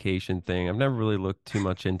mummification thing. I've never really looked too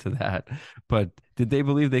much into that. But did they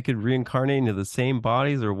believe they could reincarnate into the same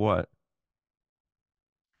bodies or what?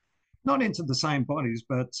 Not into the same bodies,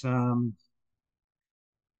 but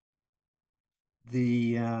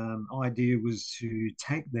the idea was to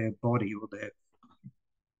take their body or their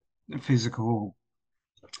physical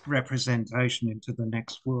representation into the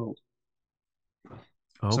next world.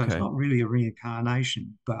 So it's Okay. not really a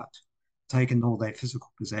reincarnation, but taking all their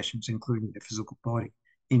physical possessions, including their physical body,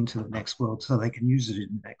 into the next world so they can use it in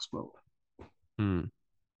the next world. Hmm.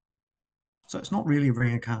 So it's not really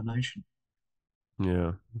reincarnation.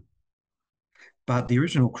 Yeah. But the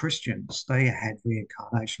original Christians, they had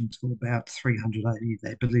reincarnation until about 300 AD.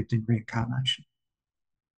 They believed in reincarnation.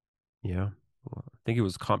 Yeah. Well, I think it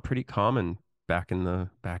was pretty common back in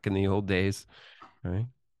the old days, right?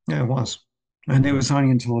 Yeah, it was. And it was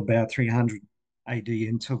only until about 300 AD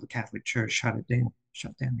until the Catholic Church shut down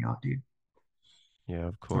the idea Yeah,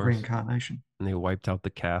 of of course. reincarnation. And they wiped out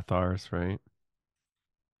the Cathars, right?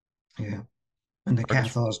 Yeah. And the Arch.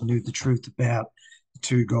 Cathars knew the truth about the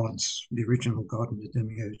two gods, the original God and the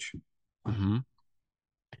demiurge. Hmm.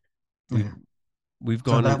 We've Yeah. we've So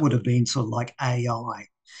gone that in. would have been sort of like AI,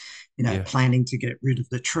 Yeah. planning to get rid of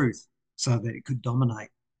the truth so that it could dominate.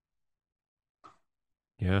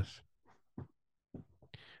 Yes.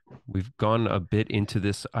 We've gone a bit into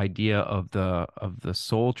this idea of the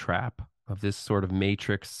soul trap, of this sort of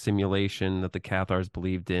matrix simulation that the Cathars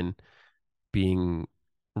believed in being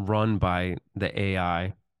run by the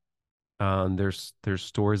AI. There's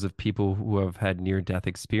stories of people who have had near death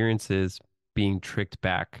experiences being tricked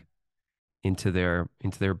back into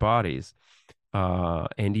their bodies.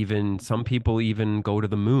 And even some people even go to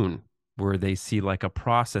the moon where they see like a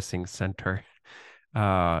processing center.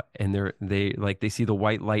 And they see the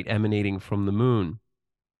white light emanating from the moon.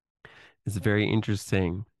 is very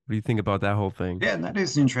interesting. What do you think about that whole thing? Yeah, and that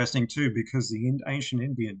is interesting too, because the ancient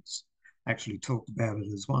Indians actually talked about it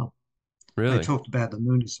as well. They Really? talked about the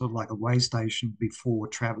moon as sort of like a way station before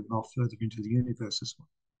traveling off further into the universe as well.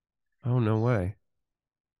 Oh, no way.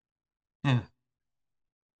 Yeah,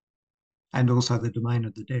 and also the domain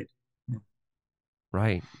of the dead. Yeah.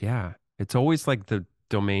 Right. Yeah. It's always like the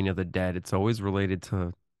domain of the dead. It's always related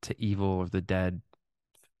to evil of the dead.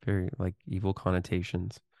 Very like evil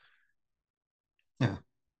connotations. Yeah.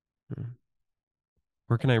 Hmm.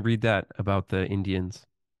 Where can I read that about the Indians?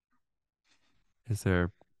 Is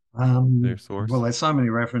there their Well, source? there's so many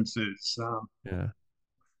references. Yeah.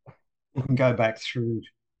 You can go back through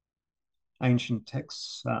ancient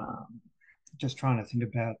texts. Just trying to think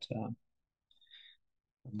about a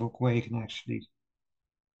book where you can actually,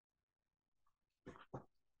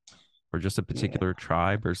 Or just a yeah. particular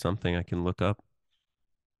tribe or something I can look up.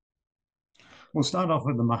 We'll start off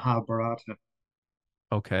with the Mahabharata.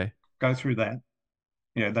 Okay. Go through that.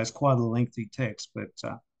 Yeah, that's quite a lengthy text, but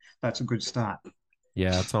that's a good start.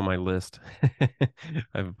 Yeah, it's on my list.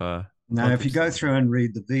 I've Now, gone if through you go some. through and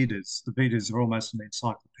read the Vedas are almost an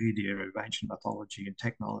encyclopedia of ancient mythology and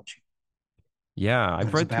technology. Yeah,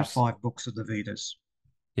 I've There's read through about 5 books of the Vedas.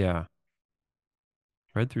 yeah,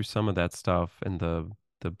 read through some of that stuff and the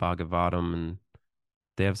Bhagavatam, and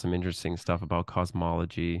they have some interesting stuff about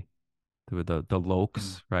cosmology. The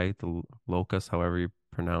Mm. Loks, right? The Lokas, however you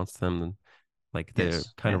pronounce them, and like they're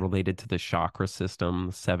Yes, kind of yeah, related to the chakra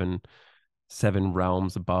system, seven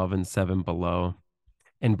realms above and seven below.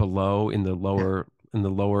 And below yeah. in the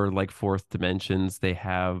lower like fourth dimensions, they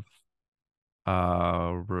have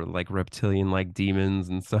like reptilian like demons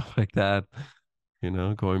and stuff like that,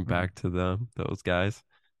 going Mm. back to those guys.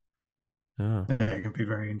 Yeah. Yeah, it can be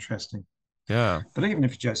very interesting. Yeah. But even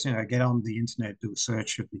if you just, get on the internet, do a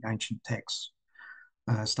search of the ancient texts,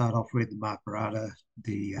 start off with the Mahabharata,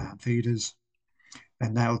 the Vedas,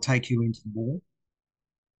 and that'll take you into more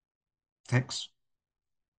texts,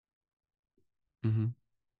 Hmm.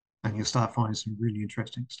 and you'll start finding some really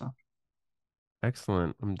interesting stuff.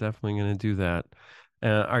 Excellent. I'm definitely going to do that.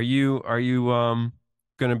 Are you going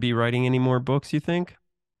to be writing any more books, you think?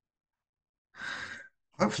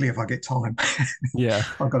 Hopefully, if I get time, Yeah.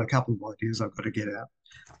 I've got a couple of ideas I've got to get out.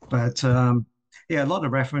 But yeah, a lot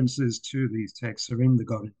of references to these texts are in the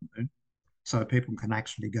God in the Moon, so people can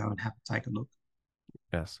actually go and have a take a look.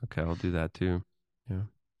 Yes. Okay, I'll do that too. Yeah.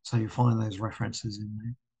 So you find those references in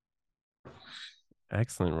there.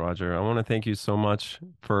 Excellent, Roger. I want to thank you so much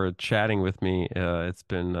for chatting with me. It's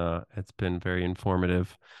been very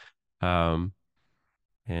informative. Um,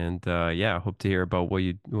 and yeah, hope to hear about what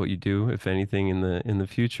you do, if anything, in the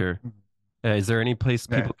future. Is there any place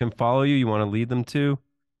Yeah. people can follow you? You want to lead them to?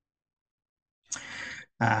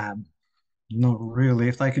 Um, Not really.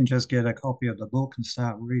 If they can just get a copy of the book and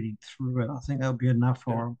start reading through it, I think that'll be enough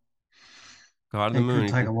Yeah. for them. God of the It Moon. could You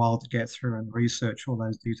take a can, while to get through and research all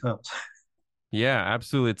those details. yeah,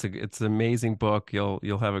 absolutely. It's an amazing book. You'll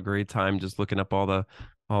have a great time just looking up all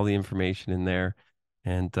the information in there.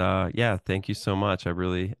 And yeah, thank you so much. I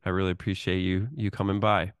really appreciate you coming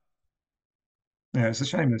by. Yeah, it's a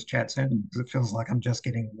shame this chat's ending because it feels like I'm just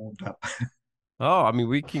getting warmed up. Oh, I mean,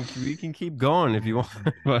 we can keep going if you want,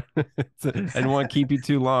 but I didn't want to keep you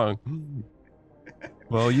too long.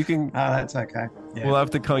 Well, you can. Oh, that's okay. Yeah, We'll have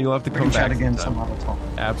to come. You'll have to we can come chat back again sometime. some other time.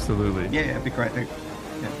 Absolutely. Yeah, it'd be great.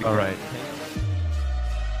 Yeah, it'd be All great. right.